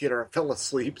movie theater, I fell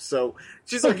asleep. So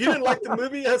she's like, "You didn't like the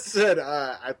movie?" I said,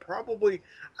 I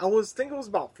was thinking it was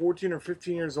about 14 or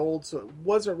 15 years old, so it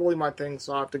wasn't really my thing,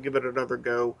 so I'll have to give it another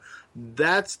go.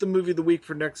 That's the movie of the week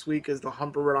for next week is The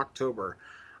Hunt for Red October.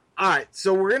 All right,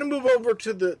 so we're going to move over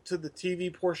to the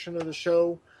TV portion of the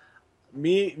show.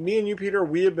 Me and you, Peter,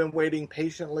 we have been waiting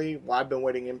patiently. Well, I've been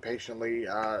waiting impatiently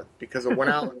because I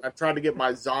went out and I tried to get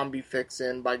my zombie fix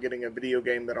in by getting a video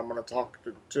game that I'm going to talk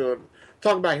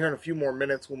about here in a few more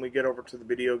minutes when we get over to the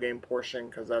video game portion,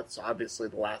 because that's obviously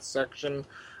the last section.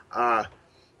 The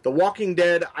Walking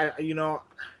Dead,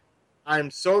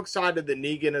 I'm so excited that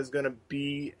Negan is going to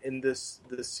be in this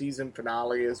season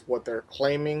finale is what they're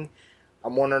claiming.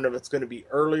 I'm wondering if it's going to be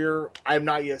earlier. I have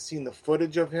not yet seen the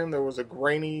footage of him. There was a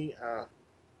grainy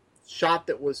shot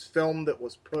that was filmed that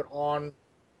was put on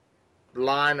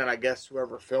line, and I guess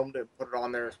whoever filmed it, put it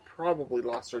on there, has probably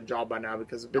lost their job by now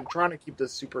because I've been trying to keep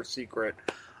this super secret.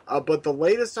 But the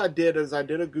latest I did is I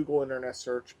did a Google internet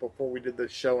search before we did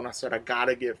this show, and I said I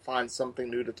gotta find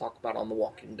something new to talk about on The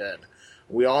Walking Dead.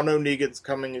 We all know Negan's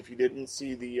coming. If you didn't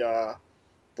see the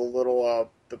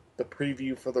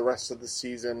preview for the rest of the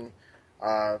season,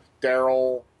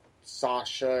 Daryl,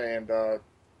 Sasha, and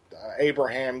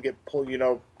Abraham get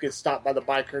stopped by the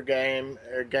biker gang,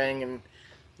 and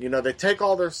they take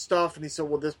all their stuff, and he said,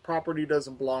 "Well, this property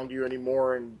doesn't belong to you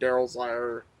anymore." And Daryl's like,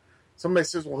 or somebody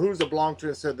says, "Well, who's it belong to?"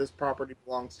 And said, "This property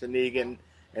belongs to Negan,"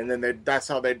 and then that's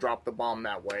how they dropped the bomb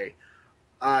that way.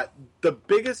 The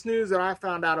biggest news that I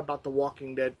found out about The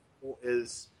Walking Dead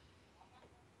is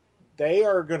they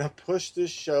are going to push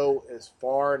this show as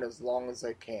far and as long as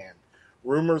they can.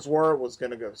 Rumors were it was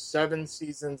going to go 7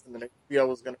 seasons, and then HBO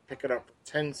was going to pick it up for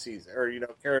 10 seasons, or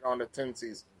carry it on to 10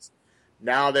 seasons.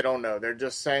 Now they don't know. They're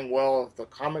just saying, well, if the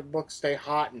comic books stay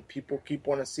hot and people keep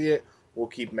wanting to see it, we'll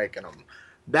keep making them.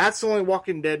 That's the only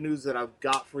Walking Dead news that I've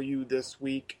got for you this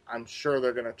week. I'm sure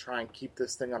they're going to try and keep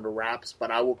this thing under wraps,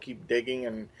 but I will keep digging,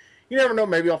 and you never know,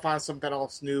 maybe I'll find something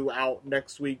else new out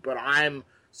next week, but I'm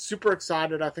super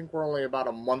excited. I think we're only about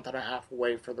a month and a half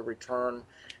away for the return.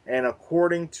 And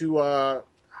according to, I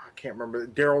can't remember,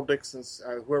 Daryl Dixon's,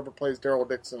 whoever plays Daryl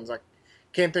Dixon's, I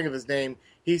can't think of his name.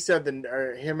 He said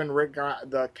that him and Rick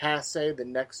got the cast say the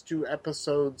next 2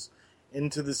 episodes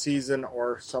into the season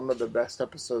are some of the best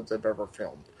episodes they've ever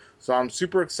filmed. So I'm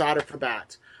super excited for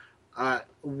that.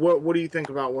 What do you think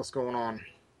about what's going on?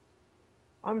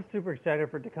 I'm super excited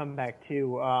for it to come back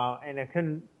too. And it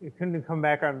couldn't come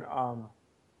back on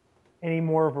any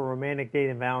more of a romantic day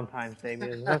than Valentine's Day. I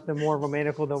mean, there's nothing more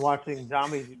romantical than watching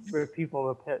zombies rip people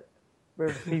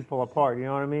apart. You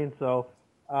know what I mean? So,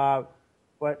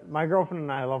 but my girlfriend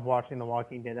and I love watching The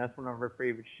Walking Dead. That's one of our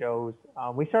favorite shows.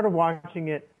 We started watching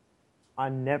it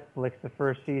on Netflix the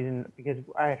first season because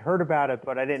I had heard about it,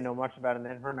 but I didn't know much about it. And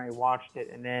then her and I watched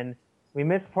it, and then we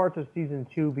missed parts of season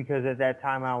 2 because at that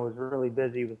time I was really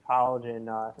busy with college and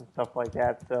stuff like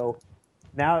that. So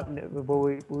now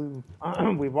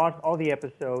we watched all the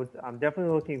episodes. I'm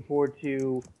definitely looking forward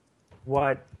to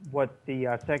what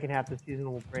the second half of the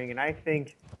season will bring, and I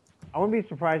think I wouldn't be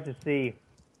surprised to see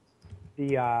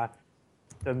the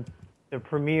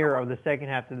premiere of the second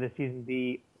half of the season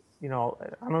be, I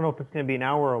don't know if it's going to be an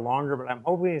hour or longer, but I'm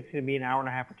hoping it's going to be an hour and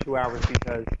a half or 2 hours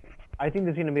because I think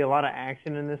there's going to be a lot of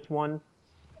action in this one.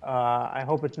 I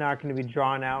hope it's not going to be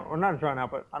drawn out, or not drawn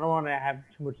out, but I don't want to have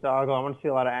too much dialogue. I want to see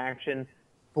a lot of action,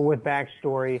 but with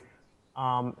backstory.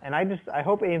 And I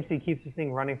hope AMC keeps this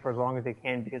thing running for as long as they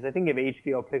can, because I think if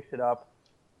HBO picks it up,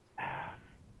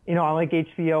 I like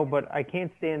HBO, but I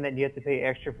can't stand that you have to pay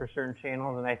extra for certain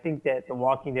channels, and I think that The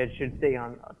Walking Dead should stay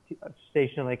on a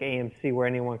station like AMC where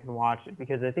anyone can watch it,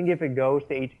 because I think if it goes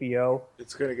to HBO...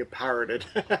 it's going to get pirated.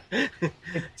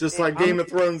 Just like Game of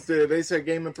Thrones did. They said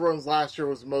Game of Thrones last year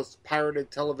was the most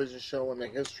pirated television show in the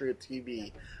history of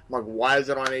TV. I'm like, why is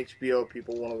it on HBO?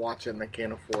 People want to watch it and they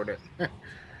can't afford it.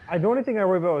 The only thing I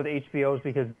worry about with HBO is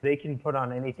because they can put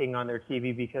on anything on their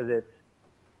TV because if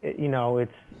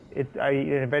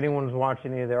anyone's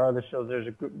watching any of their other shows,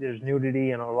 there's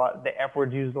nudity and a lot, the F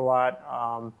word's used a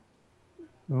lot,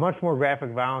 much more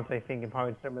graphic violence, I think, in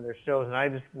probably some of their shows, and I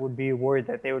just would be worried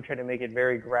that they would try to make it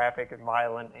very graphic and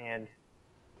violent, and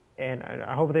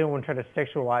I hope they don't want to try to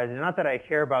sexualize it. Not that I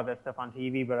care about that stuff on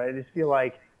TV, but I just feel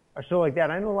like a show like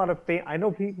that, I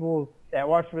know people that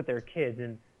watch it with their kids,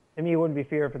 and to me it wouldn't be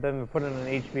fair for them to put it on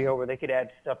HBO where they could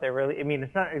add stuff that really,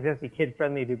 it's not exactly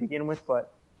kid-friendly to begin with,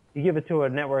 but you give it to a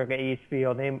network like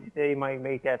HBO, they might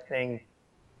make that thing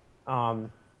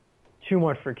too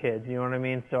much for kids. You know what I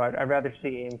mean? So I'd rather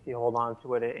see AMC hold on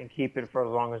to it and keep it for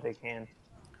as long as they can.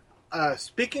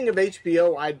 Speaking of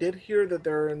HBO, I did hear that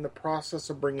they're in the process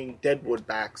of bringing Deadwood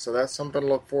back, so that's something to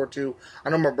look forward to. I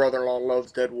know my brother-in-law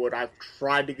loves Deadwood. I've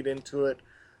tried to get into it.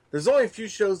 There's only a few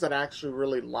shows that I actually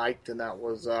really liked, and that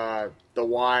was The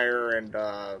Wire and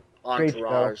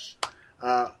Entourage.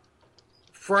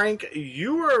 Frank,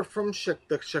 you are from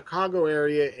the Chicago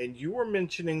area, and you were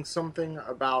mentioning something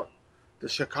about the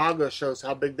Chicago shows,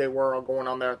 how big they were all going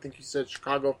on there. I think you said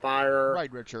Chicago Fire,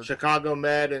 right, Richard, Chicago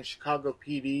Med, and Chicago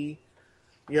PD.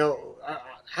 You know,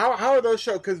 how are those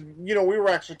shows? Because, you know, we were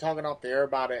actually talking off the air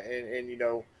about it, and you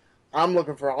know, I'm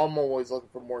always looking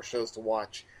for more shows to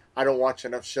watch. I don't watch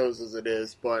enough shows as it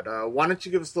is, but why don't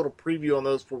you give us a little preview on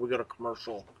those before we go to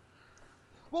commercial?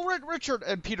 Well, Richard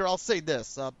and Peter, I'll say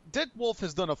this. Dick Wolf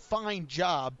has done a fine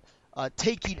job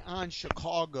taking on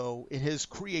Chicago in his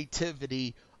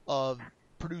creativity of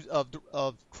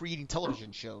creating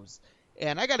television shows.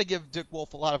 And I got to give Dick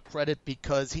Wolf a lot of credit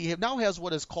because he now has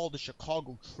what is called the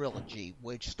Chicago Trilogy,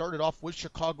 which started off with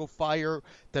Chicago Fire,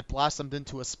 that blossomed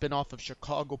into a spinoff of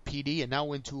Chicago PD, and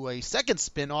now into a second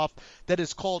spinoff that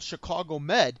is called Chicago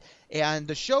Med. And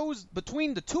the shows,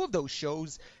 between the two of those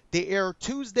shows, they air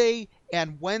Tuesday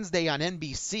and Wednesday on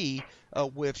NBC,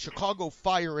 with Chicago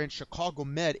Fire and Chicago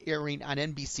Med airing on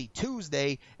NBC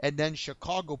Tuesday, and then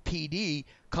Chicago PD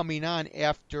coming on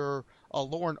after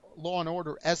Law and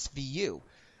Order SVU.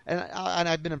 And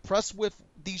I've been impressed with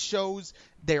these shows.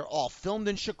 They're all filmed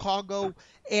in Chicago,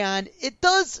 and it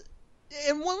does.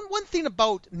 And one thing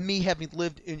about me having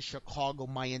lived in Chicago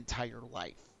my entire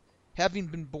life, having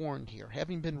been born here,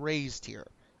 having been raised here,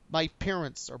 my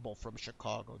parents are both from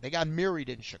Chicago. They got married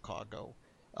in Chicago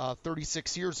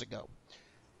 36 years ago.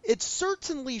 It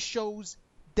certainly shows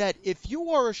that if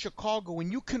you are a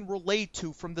Chicagoan, you can relate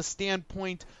to from the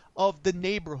standpoint of the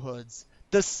neighborhoods,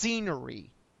 the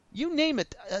scenery, you name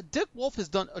it. Dick Wolf has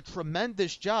done a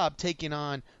tremendous job taking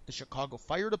on the Chicago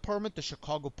Fire Department, the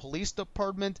Chicago Police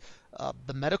Department,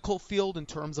 the medical field in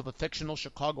terms of a fictional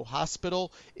Chicago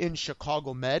hospital in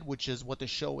Chicago Med, which is what the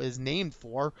show is named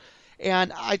for.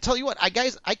 And I tell you what,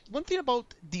 one thing about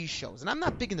these shows, and I'm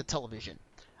not big into television,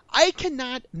 I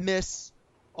cannot miss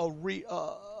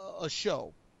a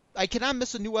show. I cannot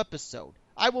miss a new episode.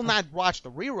 I will not watch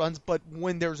the reruns, but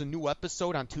when there's a new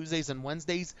episode on Tuesdays and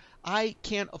Wednesdays, I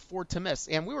can't afford to miss.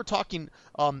 And we were talking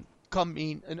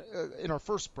coming in our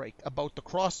first break about the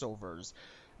crossovers.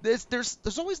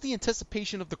 There's always the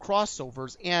anticipation of the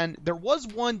crossovers, and there was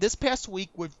one this past week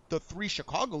with the 3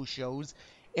 Chicago shows.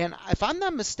 And if I'm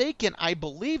not mistaken, I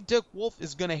believe Dick Wolf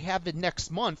is going to have it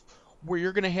next month, where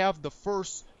you're going to have the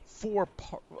first 4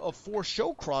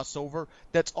 show crossover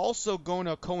that's also going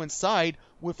to coincide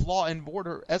with Law and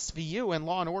Order SVU, and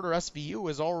Law and Order SVU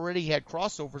has already had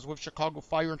crossovers with Chicago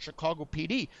Fire and Chicago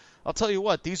PD. I'll tell you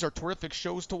what, these are terrific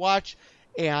shows to watch,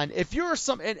 and if you're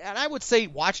and I would say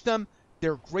watch them.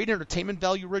 They're great entertainment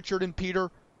value, Richard and Peter,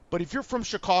 but if you're from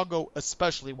Chicago,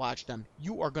 especially watch them.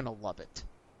 You are going to love it.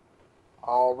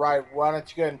 All right, why don't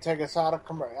you go ahead and take us out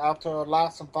to our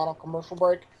last and final commercial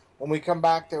break? When we come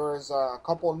back, there is a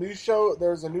couple of new shows.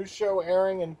 There's a new show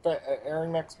airing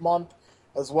next month,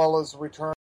 as well as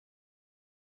return.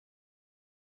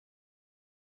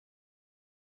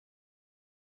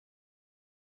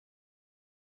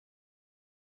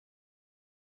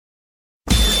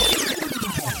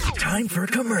 Time for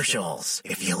commercials.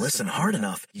 If you listen hard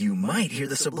enough, you might hear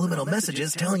the subliminal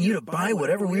messages telling you to buy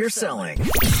whatever we're selling.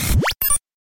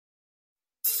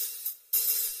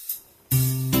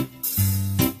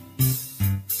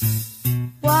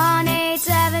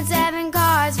 1-877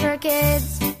 Cards for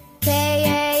Kids.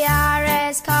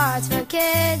 KARS Cards for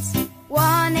Kids.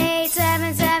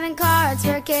 1-877 Cards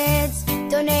for Kids.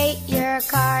 Donate your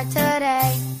card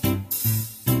today.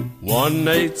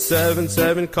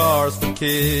 1-877 Cars for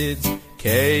Kids.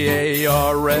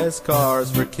 KARS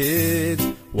Cars for Kids.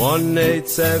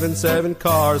 1-877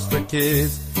 Cars for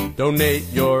Kids. Donate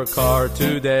your car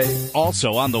today.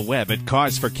 Also on the web at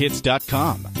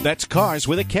carsforkids.com. That's Cars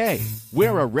with a K.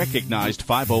 We're a recognized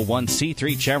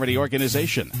 501c3 charity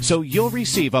organization, so you'll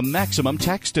receive a maximum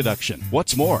tax deduction.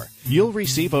 What's more, you'll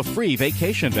receive a free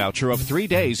vacation voucher of 3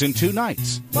 days and 2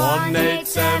 nights.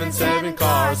 1-877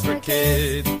 Cars for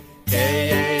Kids.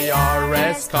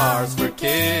 KARS Cars for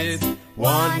Kids.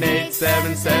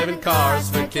 1-877 Cars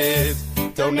for Kids.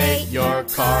 Donate your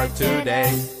car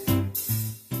today.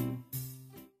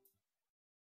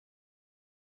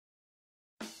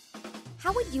 How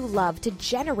How would you love to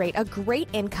generate a great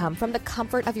income from the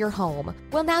comfort of your home?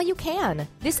 Well, now you can.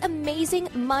 This amazing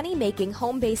money-making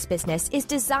home-based business is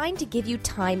designed to give you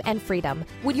time and freedom.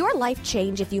 Would your life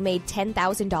change if you made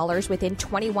 $10,000 within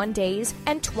 21 days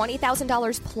and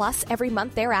 $20,000 plus every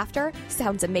month thereafter?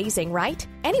 Sounds amazing, right?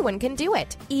 Anyone can do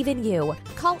it, even you.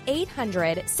 Call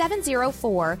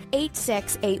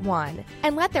 800-704-8681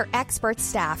 and let their expert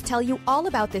staff tell you all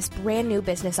about this brand new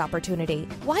business opportunity.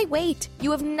 Why wait?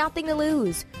 You have nothing to lose.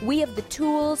 We have the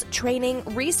tools, training,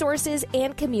 resources,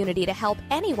 and community to help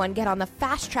anyone get on the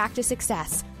fast track to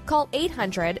success. Call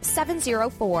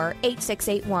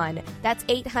 800-704-8681. That's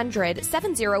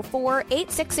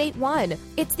 800-704-8681.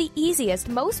 It's the easiest,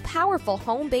 most powerful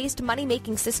home-based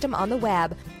money-making system on the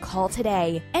web. Call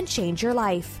today and change your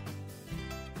life.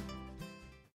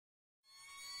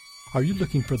 Are you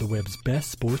looking for the web's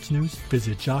best sports news?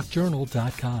 Visit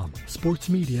jockjournal.com. Sports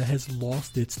media has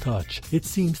lost its touch. It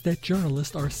seems that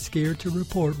journalists are scared to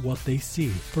report what they see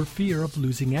for fear of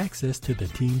losing access to the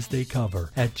teams they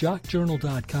cover. At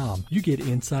jockjournal.com, you get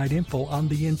inside info on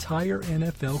the entire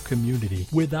NFL community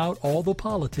without all the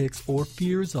politics or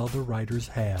fears other writers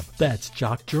have. That's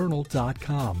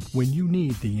jockjournal.com. When you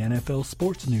need the NFL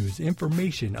sports news,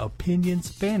 information, opinions,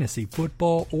 fantasy,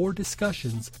 football, or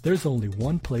discussions, there's only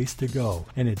one place to go,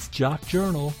 and it's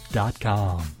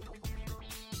jockjournal.com.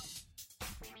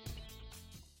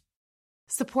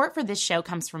 Support for this show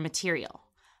comes from Material.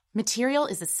 Material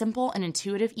is a simple and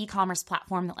intuitive e-commerce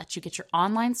platform that lets you get your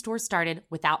online store started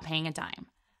without paying a dime.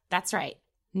 That's right.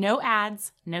 No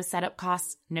ads, no setup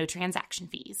costs, no transaction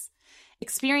fees.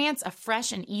 Experience a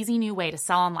fresh and easy new way to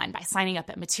sell online by signing up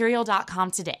at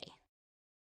material.com today.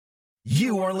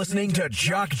 You are listening to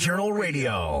Jock Journal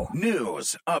Radio.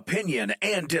 News, opinion,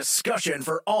 and discussion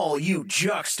for all you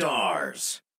jock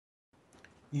stars.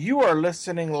 You are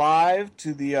listening live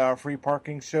to the Free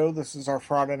Parking Show. This is our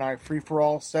Friday Night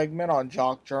Free-for-All segment on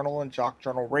Jock Journal and Jock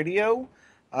Journal Radio.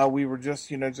 We were just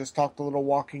talked a little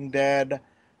Walking Dead.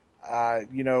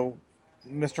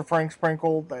 Mr. Frank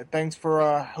Sprinkle, thanks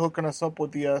for hooking us up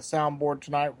with the soundboard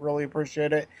tonight. Really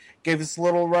appreciate it. Gave us a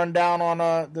little rundown on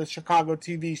the Chicago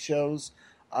TV shows.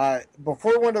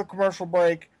 Before we went to the commercial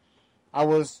break, I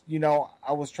was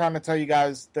trying to tell you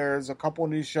guys there's a couple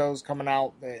new shows coming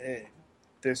out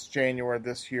this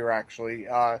year actually.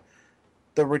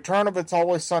 The return of It's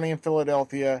Always Sunny in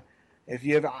Philadelphia.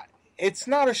 It's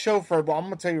not a show for everybody. I'm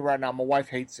gonna tell you right now, my wife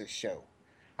hates this show.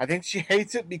 I think she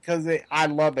hates it because I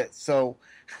love it. So,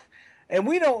 and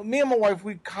me and my wife,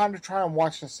 we kind of try and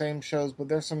watch the same shows, but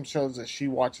there's some shows that she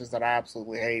watches that I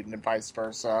absolutely hate, and vice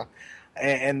versa.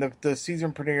 And the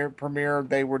season premiere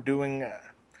they were doing,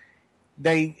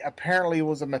 apparently it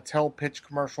was a Mattel pitch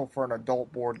commercial for an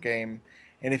adult board game.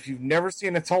 And if you've never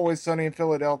seen It's Always Sunny in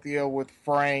Philadelphia with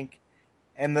Frank,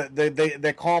 and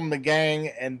they call them the gang,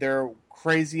 and their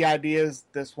crazy ideas,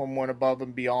 this one went above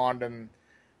and beyond. And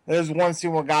there's one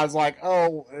scene where guys like,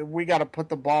 oh, we got to put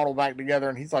the bottle back together.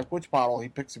 And he's like, which bottle? He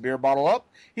picks a beer bottle up.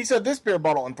 He said, this beer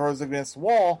bottle, and throws it against the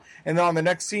wall. And then on the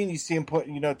next scene, you see him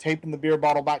taping the beer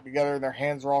bottle back together, and their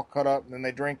hands are all cut up, and then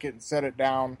they drink it and set it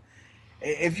down.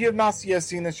 If you have not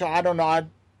seen the show, I don't know.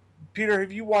 Peter,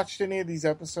 have you watched any of these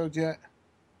episodes yet?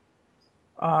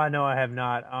 No, I have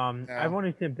not. I've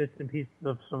only seen bits and pieces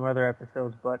of some other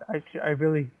episodes, but I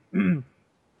really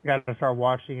got to start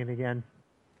watching it again.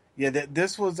 Yeah,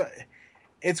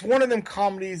 it's one of them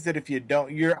comedies that if you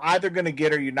don't, you're either going to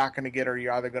get or you're not going to get, or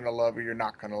you're either going to love or you're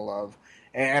not going to love.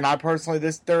 And I personally,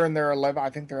 they're in their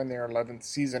 11th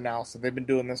season now, so they've been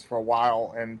doing this for a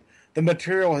while, and the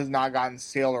material has not gotten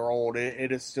stale or old.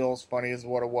 It is still as funny as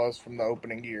what it was from the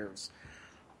opening years.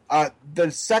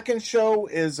 The second show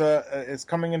is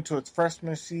coming into its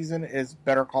freshman season, is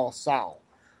Better Call Saul.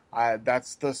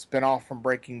 That's the spinoff from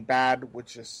Breaking Bad,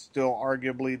 which is still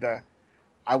arguably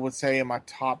I would say in my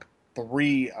top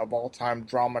 3 of all-time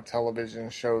drama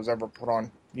television shows ever put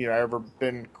on, ever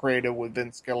been created with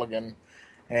Vince Gilligan.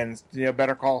 And,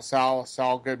 Better Call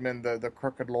Saul Goodman, the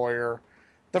crooked lawyer.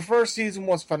 The first season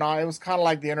was phenomenal. It was kind of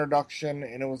like the introduction,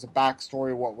 and it was a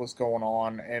backstory of what was going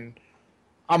on. And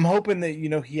I'm hoping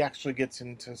that, he actually gets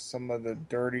into some of the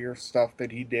dirtier stuff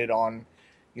that he did on,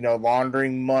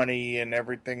 laundering money and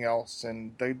everything else.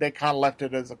 And they kind of left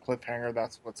it as a cliffhanger.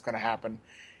 That's what's going to happen.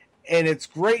 And it's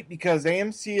great because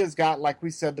AMC has got, like we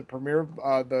said, the premiere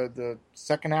of the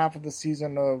second half of the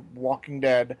season of Walking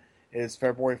Dead is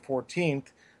February 14th.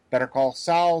 Better Call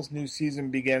Saul's new season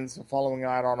begins the following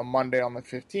night on a Monday on the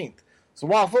 15th. So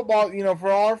while football,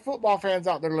 for all our football fans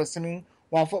out there listening,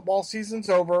 while football season's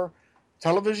over,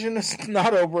 television is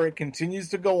not over. It continues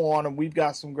to go on, and we've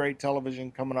got some great television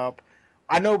coming up.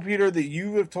 I know, Peter, that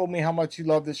you have told me how much you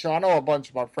love this show. I know a bunch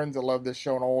of my friends that love this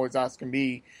show and are always asking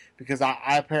me because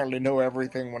I apparently know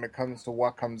everything when it comes to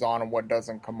what comes on and what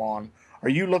doesn't come on. Are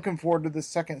you looking forward to the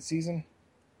second season?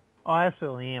 Oh, I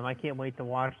absolutely am. I can't wait to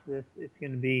watch this. It's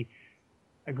going to be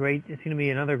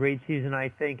another great season, I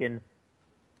think. And,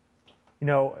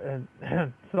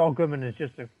 Saul Goodman is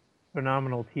just a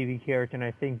phenomenal TV character, and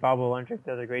I think Bob Odenkirk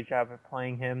does a great job at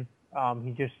playing him.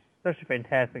 He's just such a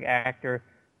fantastic actor.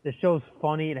 The show's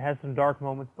funny. It has some dark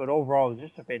moments, but overall, it's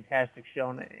just a fantastic show.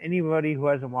 And anybody who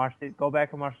hasn't watched it, go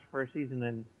back and watch the first season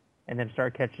and then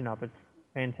start catching up. It's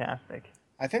fantastic.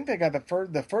 I think they got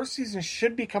the first season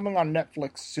should be coming on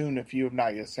Netflix soon if you have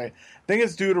not yet seen. I think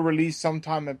it's due to release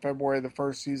sometime in February, the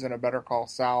first season of Better Call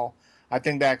Saul. I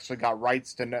think they actually got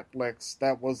rights to Netflix.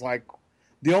 That was like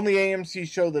the only AMC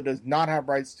show that does not have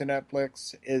rights to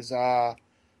Netflix is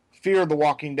Fear the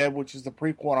Walking Dead, which is the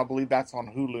prequel, and I believe that's on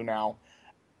Hulu now.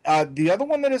 The other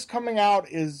one that is coming out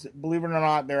is, believe it or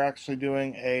not, they're actually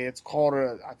doing I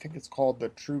think it's called The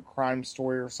True Crime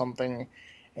Story or something,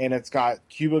 and it's got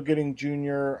Cuba Gooding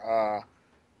Jr.,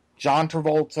 John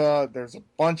Travolta, there's a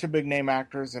bunch of big name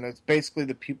actors, and it's basically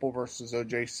The People versus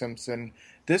O.J. Simpson.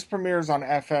 This premieres on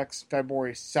FX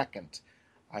February 2nd.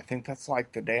 I think that's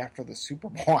like the day after the Super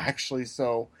Bowl, actually,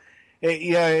 so...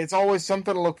 it's always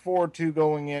something to look forward to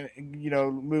going in,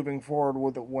 moving forward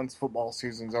with it once football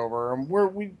season's over. And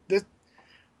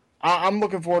I'm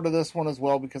looking forward to this one as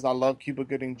well because I love Cuba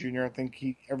Gooding Jr. I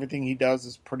think everything he does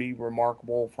is pretty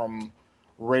remarkable, from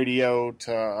Radio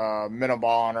to Men of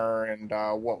Honor, and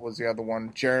what was the other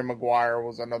one? Jerry Maguire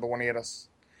was another one. He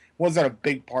wasn't a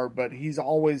big part, but he's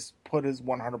always put his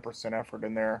 100% effort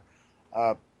in there.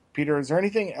 Peter, is there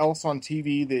anything else on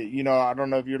TV that, I don't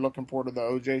know if you're looking forward to the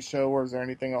OJ show, or is there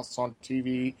anything else on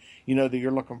TV, that you're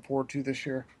looking forward to this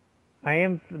year? I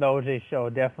am for the OJ show,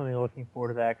 definitely looking forward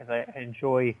to that because I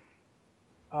enjoy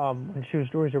when true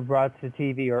stories are brought to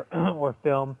TV or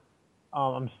film.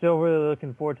 I'm still really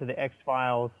looking forward to the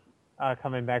X-Files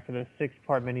coming back for the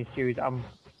 6-part miniseries.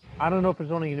 I don't know if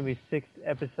there's only going to be 6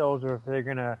 episodes or if they're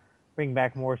going to bring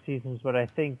back more seasons, but I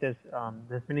think this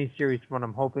miniseries, what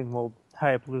I'm hoping, will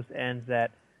tie up loose ends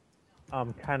that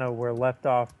kind of were left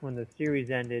off when the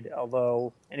series ended.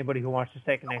 Although anybody who watched the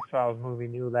second X-Files movie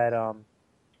knew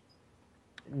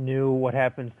what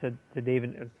happens to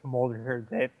David Mulder,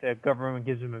 that the government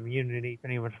gives him immunity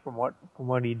pretty much from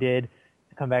what he did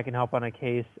to come back and help on a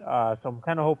case. So I'm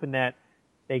kind of hoping that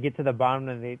they get to the bottom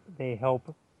and they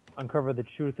help uncover the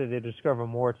truth, and they discover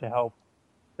more to help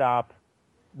stop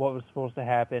what was supposed to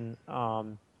happen.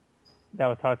 That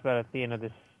was talked about at the end of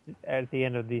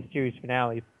the series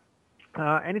finale.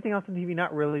 Anything else on TV?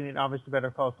 Not really. And obviously,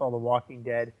 Better Call Saul, The Walking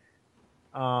Dead.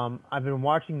 I've been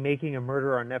watching Making a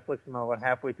Murderer on Netflix. I'm about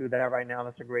halfway through that right now.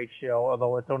 That's a great show.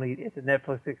 Although it's a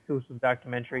Netflix exclusive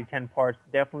documentary, 10 parts.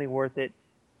 Definitely worth it.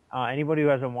 Anybody who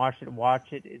hasn't watched it,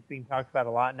 watch it. It's being talked about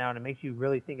a lot now, and it makes you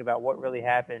really think about what really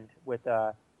happened with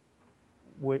the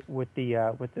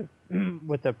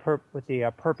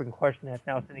perp in question that's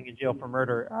now sitting in jail for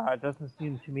murder. It doesn't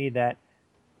seem to me that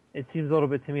it seems a little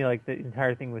bit to me like the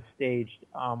entire thing was staged,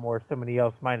 or somebody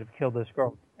else might have killed this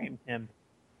girl and framed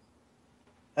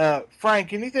him.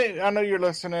 Frank, anything? I know you're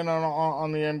listening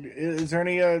on the end. Is there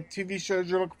any TV shows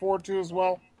you're looking forward to as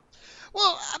well?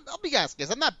 Well, I'll be honest,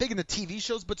 guys. I'm not big into TV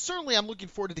shows, but certainly I'm looking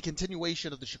forward to the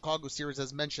continuation of the Chicago series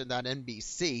as mentioned on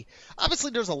NBC.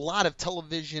 Obviously, there's a lot of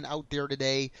television out there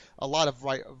today, a lot of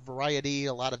variety,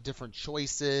 a lot of different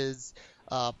choices.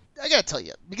 I gotta tell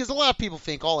you, because a lot of people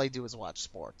think all I do is watch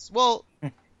sports. Well,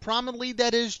 prominently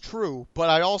that is true, but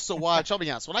I also watch, I'll be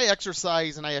honest, when I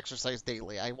exercise, and I exercise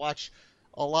daily, I watch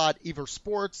a lot either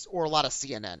sports or a lot of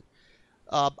CNN.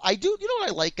 I do, you know what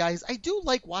I like, guys? I do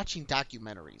like watching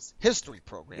documentaries, history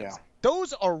programs. Yeah.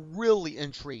 Those are really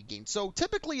intriguing. So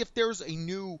typically if there's a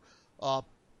new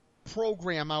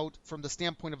program out from the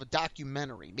standpoint of a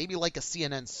documentary, maybe like a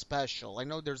CNN special. I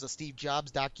know there's a Steve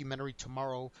Jobs documentary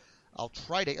tomorrow. I'll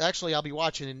be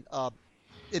watching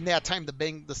in that time the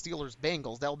Steelers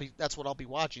Bengals. That's what I'll be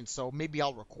watching. So maybe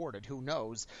I'll record it. Who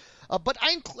knows? But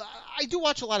I do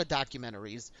watch a lot of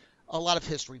documentaries, a lot of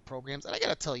history programs, and I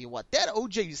gotta tell you what, that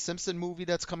O.J. Simpson movie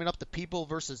that's coming up, The People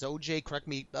versus O.J. Correct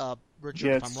me,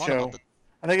 Richard, if I'm wrong about that.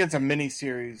 I think it's a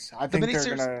mini-series. It's a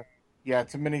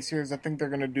mini-series. I think they're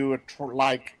gonna do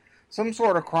some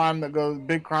sort of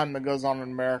big crime that goes on in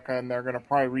America, and they're gonna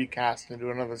probably recast and do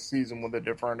another season with a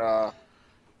different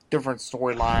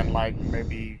storyline, like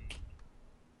maybe.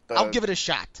 I'll give it a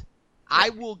shot. I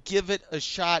will give it a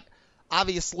shot.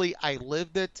 Obviously, I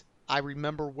lived it. I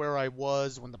remember where I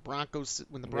was when the Bronco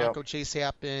chase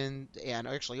happened, and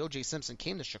actually O.J. Simpson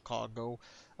came to Chicago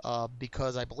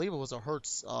because I believe it was a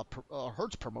Hertz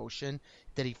promotion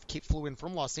that he flew in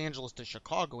from Los Angeles to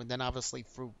Chicago, and then obviously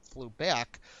flew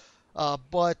back.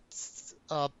 But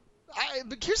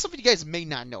here's something you guys may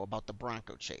not know about the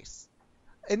Bronco chase,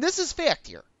 and this is fact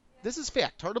here. This is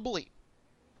fact, hard to believe.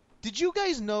 Did you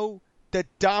guys know that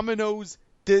Domino's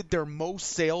did their most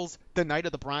sales the night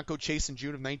of the Bronco chase in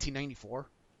June of 1994?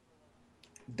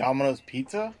 Domino's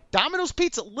Pizza? Domino's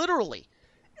Pizza, literally.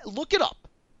 Look it up.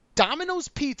 Domino's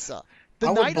Pizza.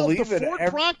 The night of the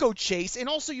Ford Bronco chase, and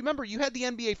also, you remember, you had the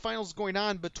NBA Finals going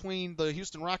on between the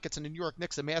Houston Rockets and the New York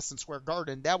Knicks at Madison Square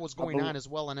Garden. That was going on as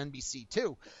well on NBC,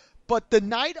 too. But the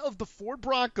night of the Ford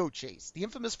Bronco chase, the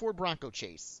infamous Ford Bronco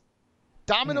chase,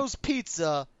 Domino's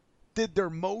Pizza did their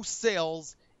most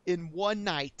sales in one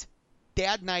night,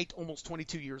 that night almost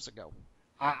 22 years ago.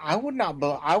 I would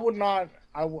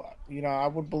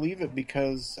believe it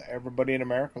because everybody in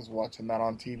America was watching that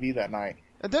on TV that night.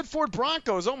 And then Ford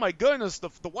Broncos, oh my goodness,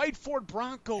 the white Ford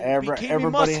Bronco became a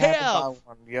must-have. Had to buy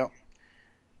one. Yep.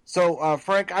 So,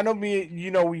 Frank, I know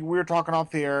we were talking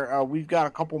off the air. We've got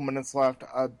a couple minutes left.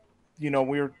 We're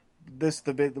going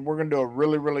to do a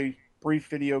really, really brief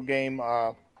video game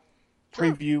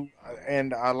preview,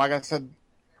 and like I said,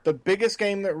 the biggest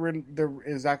game that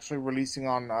is actually releasing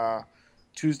on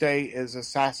Tuesday is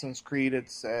Assassin's Creed.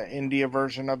 It's India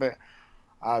version of it.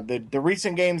 The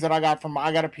recent games that I got a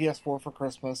PS4 for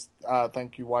Christmas.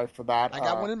 Thank you, wife, for that. I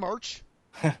got one in March.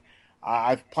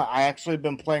 I actually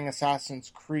been playing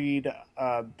Assassin's Creed,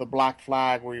 the Black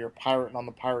Flag, where you're pirating on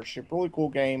the pirate ship. Really cool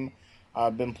game.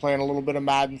 I've been playing a little bit of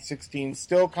Madden 16.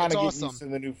 Still kind of getting used to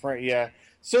the new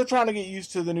still trying to get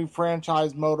used to the new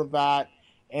franchise mode of that.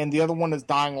 And the other one is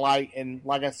Dying Light, and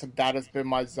like I said, that has been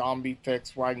my zombie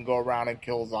fix, where I can go around and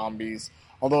kill zombies.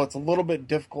 Although it's a little bit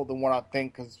difficult than what I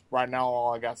think, because right now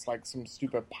all I got is like some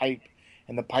stupid pipe,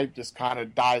 and the pipe just kind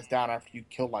of dies down after you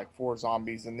kill like 4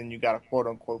 zombies, and then you got to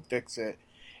quote-unquote fix it.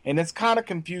 And it's kind of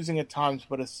confusing at times,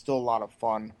 but it's still a lot of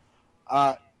fun.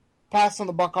 Passing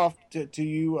the buck off to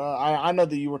you, I know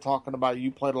that you were talking about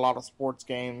you played a lot of sports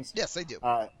games. Yes, I do.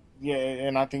 Yeah,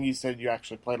 and I think you said you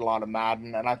actually played a lot of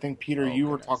Madden, and I think, Peter, you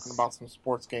were talking about some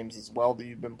sports games as well that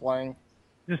you've been playing.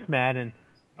 Just Madden.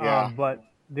 Yeah. But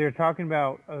they're talking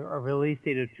about a release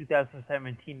date of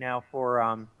 2017 now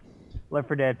for Left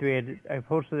 4 Dead 3. I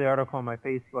posted the article on my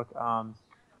Facebook.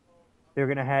 They're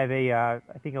going to have I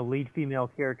think a lead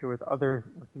female character with other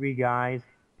 3 guys.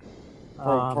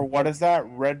 For what is that?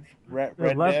 Red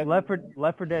Dead? Left 4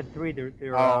 Dead 3, they're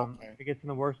it gets in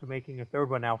the works of making a 3rd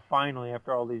one now, finally,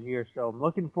 after all these years. So I'm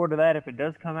looking forward to that if it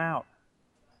does come out.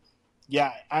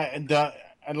 Yeah, and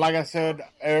like I said,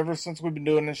 ever since we've been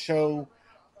doing this show,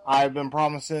 I've been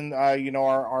promising,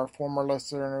 our former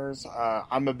listeners,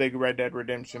 I'm a big Red Dead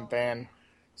Redemption fan.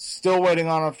 Still waiting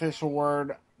on an official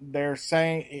word. They're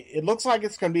saying it looks like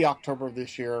it's going to be October of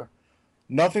this year.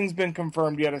 Nothing's been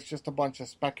confirmed yet. It's just a bunch of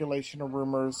speculation and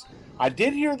rumors. I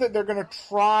did hear that they're going to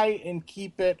try and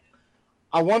keep it.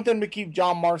 I want them to keep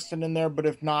John Marston in there, but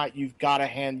if not,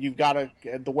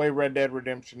 the way Red Dead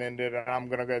Redemption ended, and I'm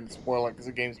going to go ahead and spoil it because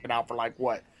the game's been out for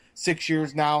 6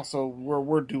 years now, so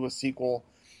we're due a sequel.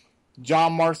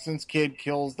 John Marston's kid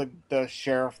kills the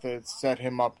sheriff that set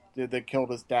him up, that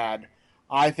killed his dad.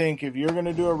 I think if you're going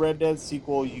to do a Red Dead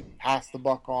sequel, you pass the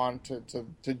buck on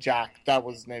to Jack. That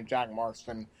was his name, Jack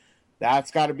Marston.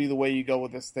 That's got to be the way you go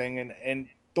with this thing. And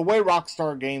the way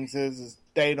Rockstar Games is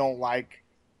they don't like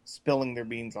spilling their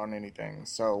beans on anything.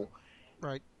 So,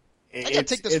 right. I got to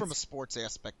take this from a sports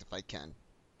aspect if I can.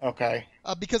 Okay.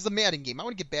 Because the Madden game, I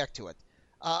want to get back to it.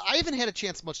 I haven't had a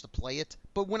chance much to play it,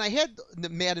 but when I had the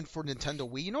Madden for Nintendo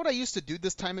Wii, you know what I used to do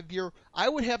this time of year? I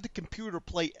would have the computer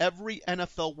play every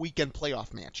NFL weekend playoff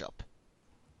matchup.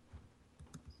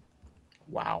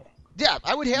 Wow. Yeah,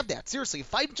 I would have that. Seriously,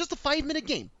 just a 5-minute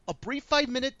game, a brief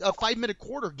 5-minute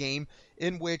quarter game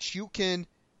in which you can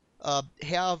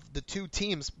have the 2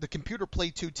 teams, the computer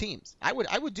play 2 teams. I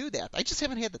would do that. I just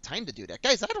haven't had the time to do that.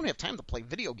 Guys, I don't have time to play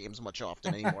video games much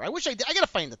often anymore. I wish I did. I got to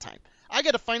find the time.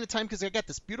 Because I got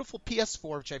this beautiful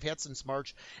PS4, which I've had since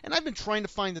March, and I've been trying to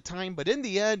find the time, but in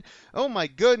the end, oh my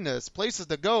goodness, places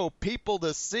to go, people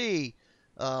to see.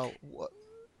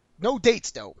 No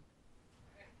dates, though.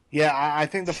 Yeah, I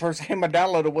think the first game I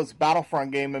downloaded was a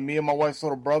Battlefront game, and me and my wife's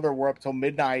little brother were up till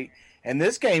midnight, and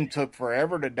this game took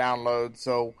forever to download,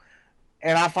 so...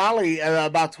 And I finally,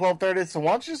 about 12:30, so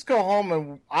why don't you just go home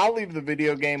and I'll leave the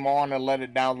video game on and let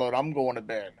it download. I'm going to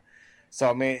bed.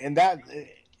 So, I mean,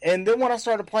 and then when I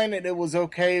started playing it, it was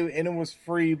okay and it was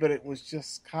free, but it was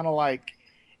just kind of like,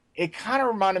 it kind of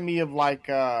reminded me of like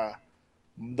the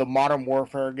Modern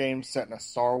Warfare game set in a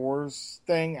Star Wars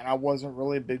thing, and I wasn't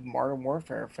really a big Modern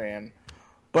Warfare fan.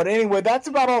 But anyway, that's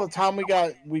about all the time we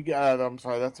got.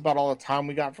 That's about all the time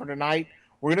we got for tonight.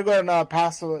 We're gonna go ahead and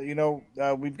pass.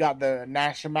 We've got the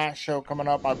National Match show coming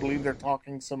up. I believe they're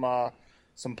talking some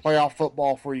playoff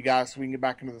football for you guys, so we can get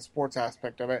back into the sports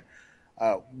aspect of it.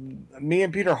 Me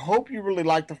and Peter hope you really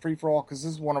like the Free-for-All, because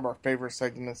this is one of our favorite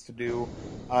segments to do.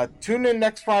 Tune in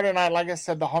next Friday night. Like I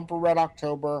said, the Hump for Red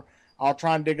October. I'll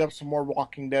try and dig up some more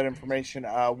Walking Dead information.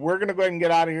 We're going to go ahead and get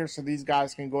out of here so these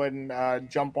guys can go ahead and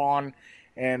jump on.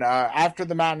 And after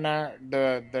the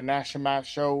National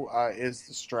Match show is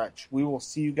the stretch. We will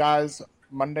see you guys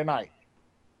Monday night.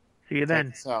 See you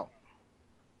then. So.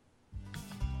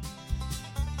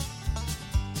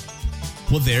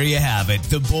 Well, there you have it.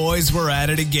 The boys were at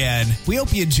it again. We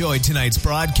hope you enjoyed tonight's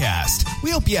broadcast. We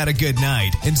hope you had a good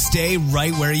night, and stay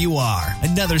right where you are.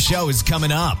 Another show is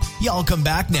coming up. Y'all come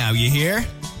back now, you hear?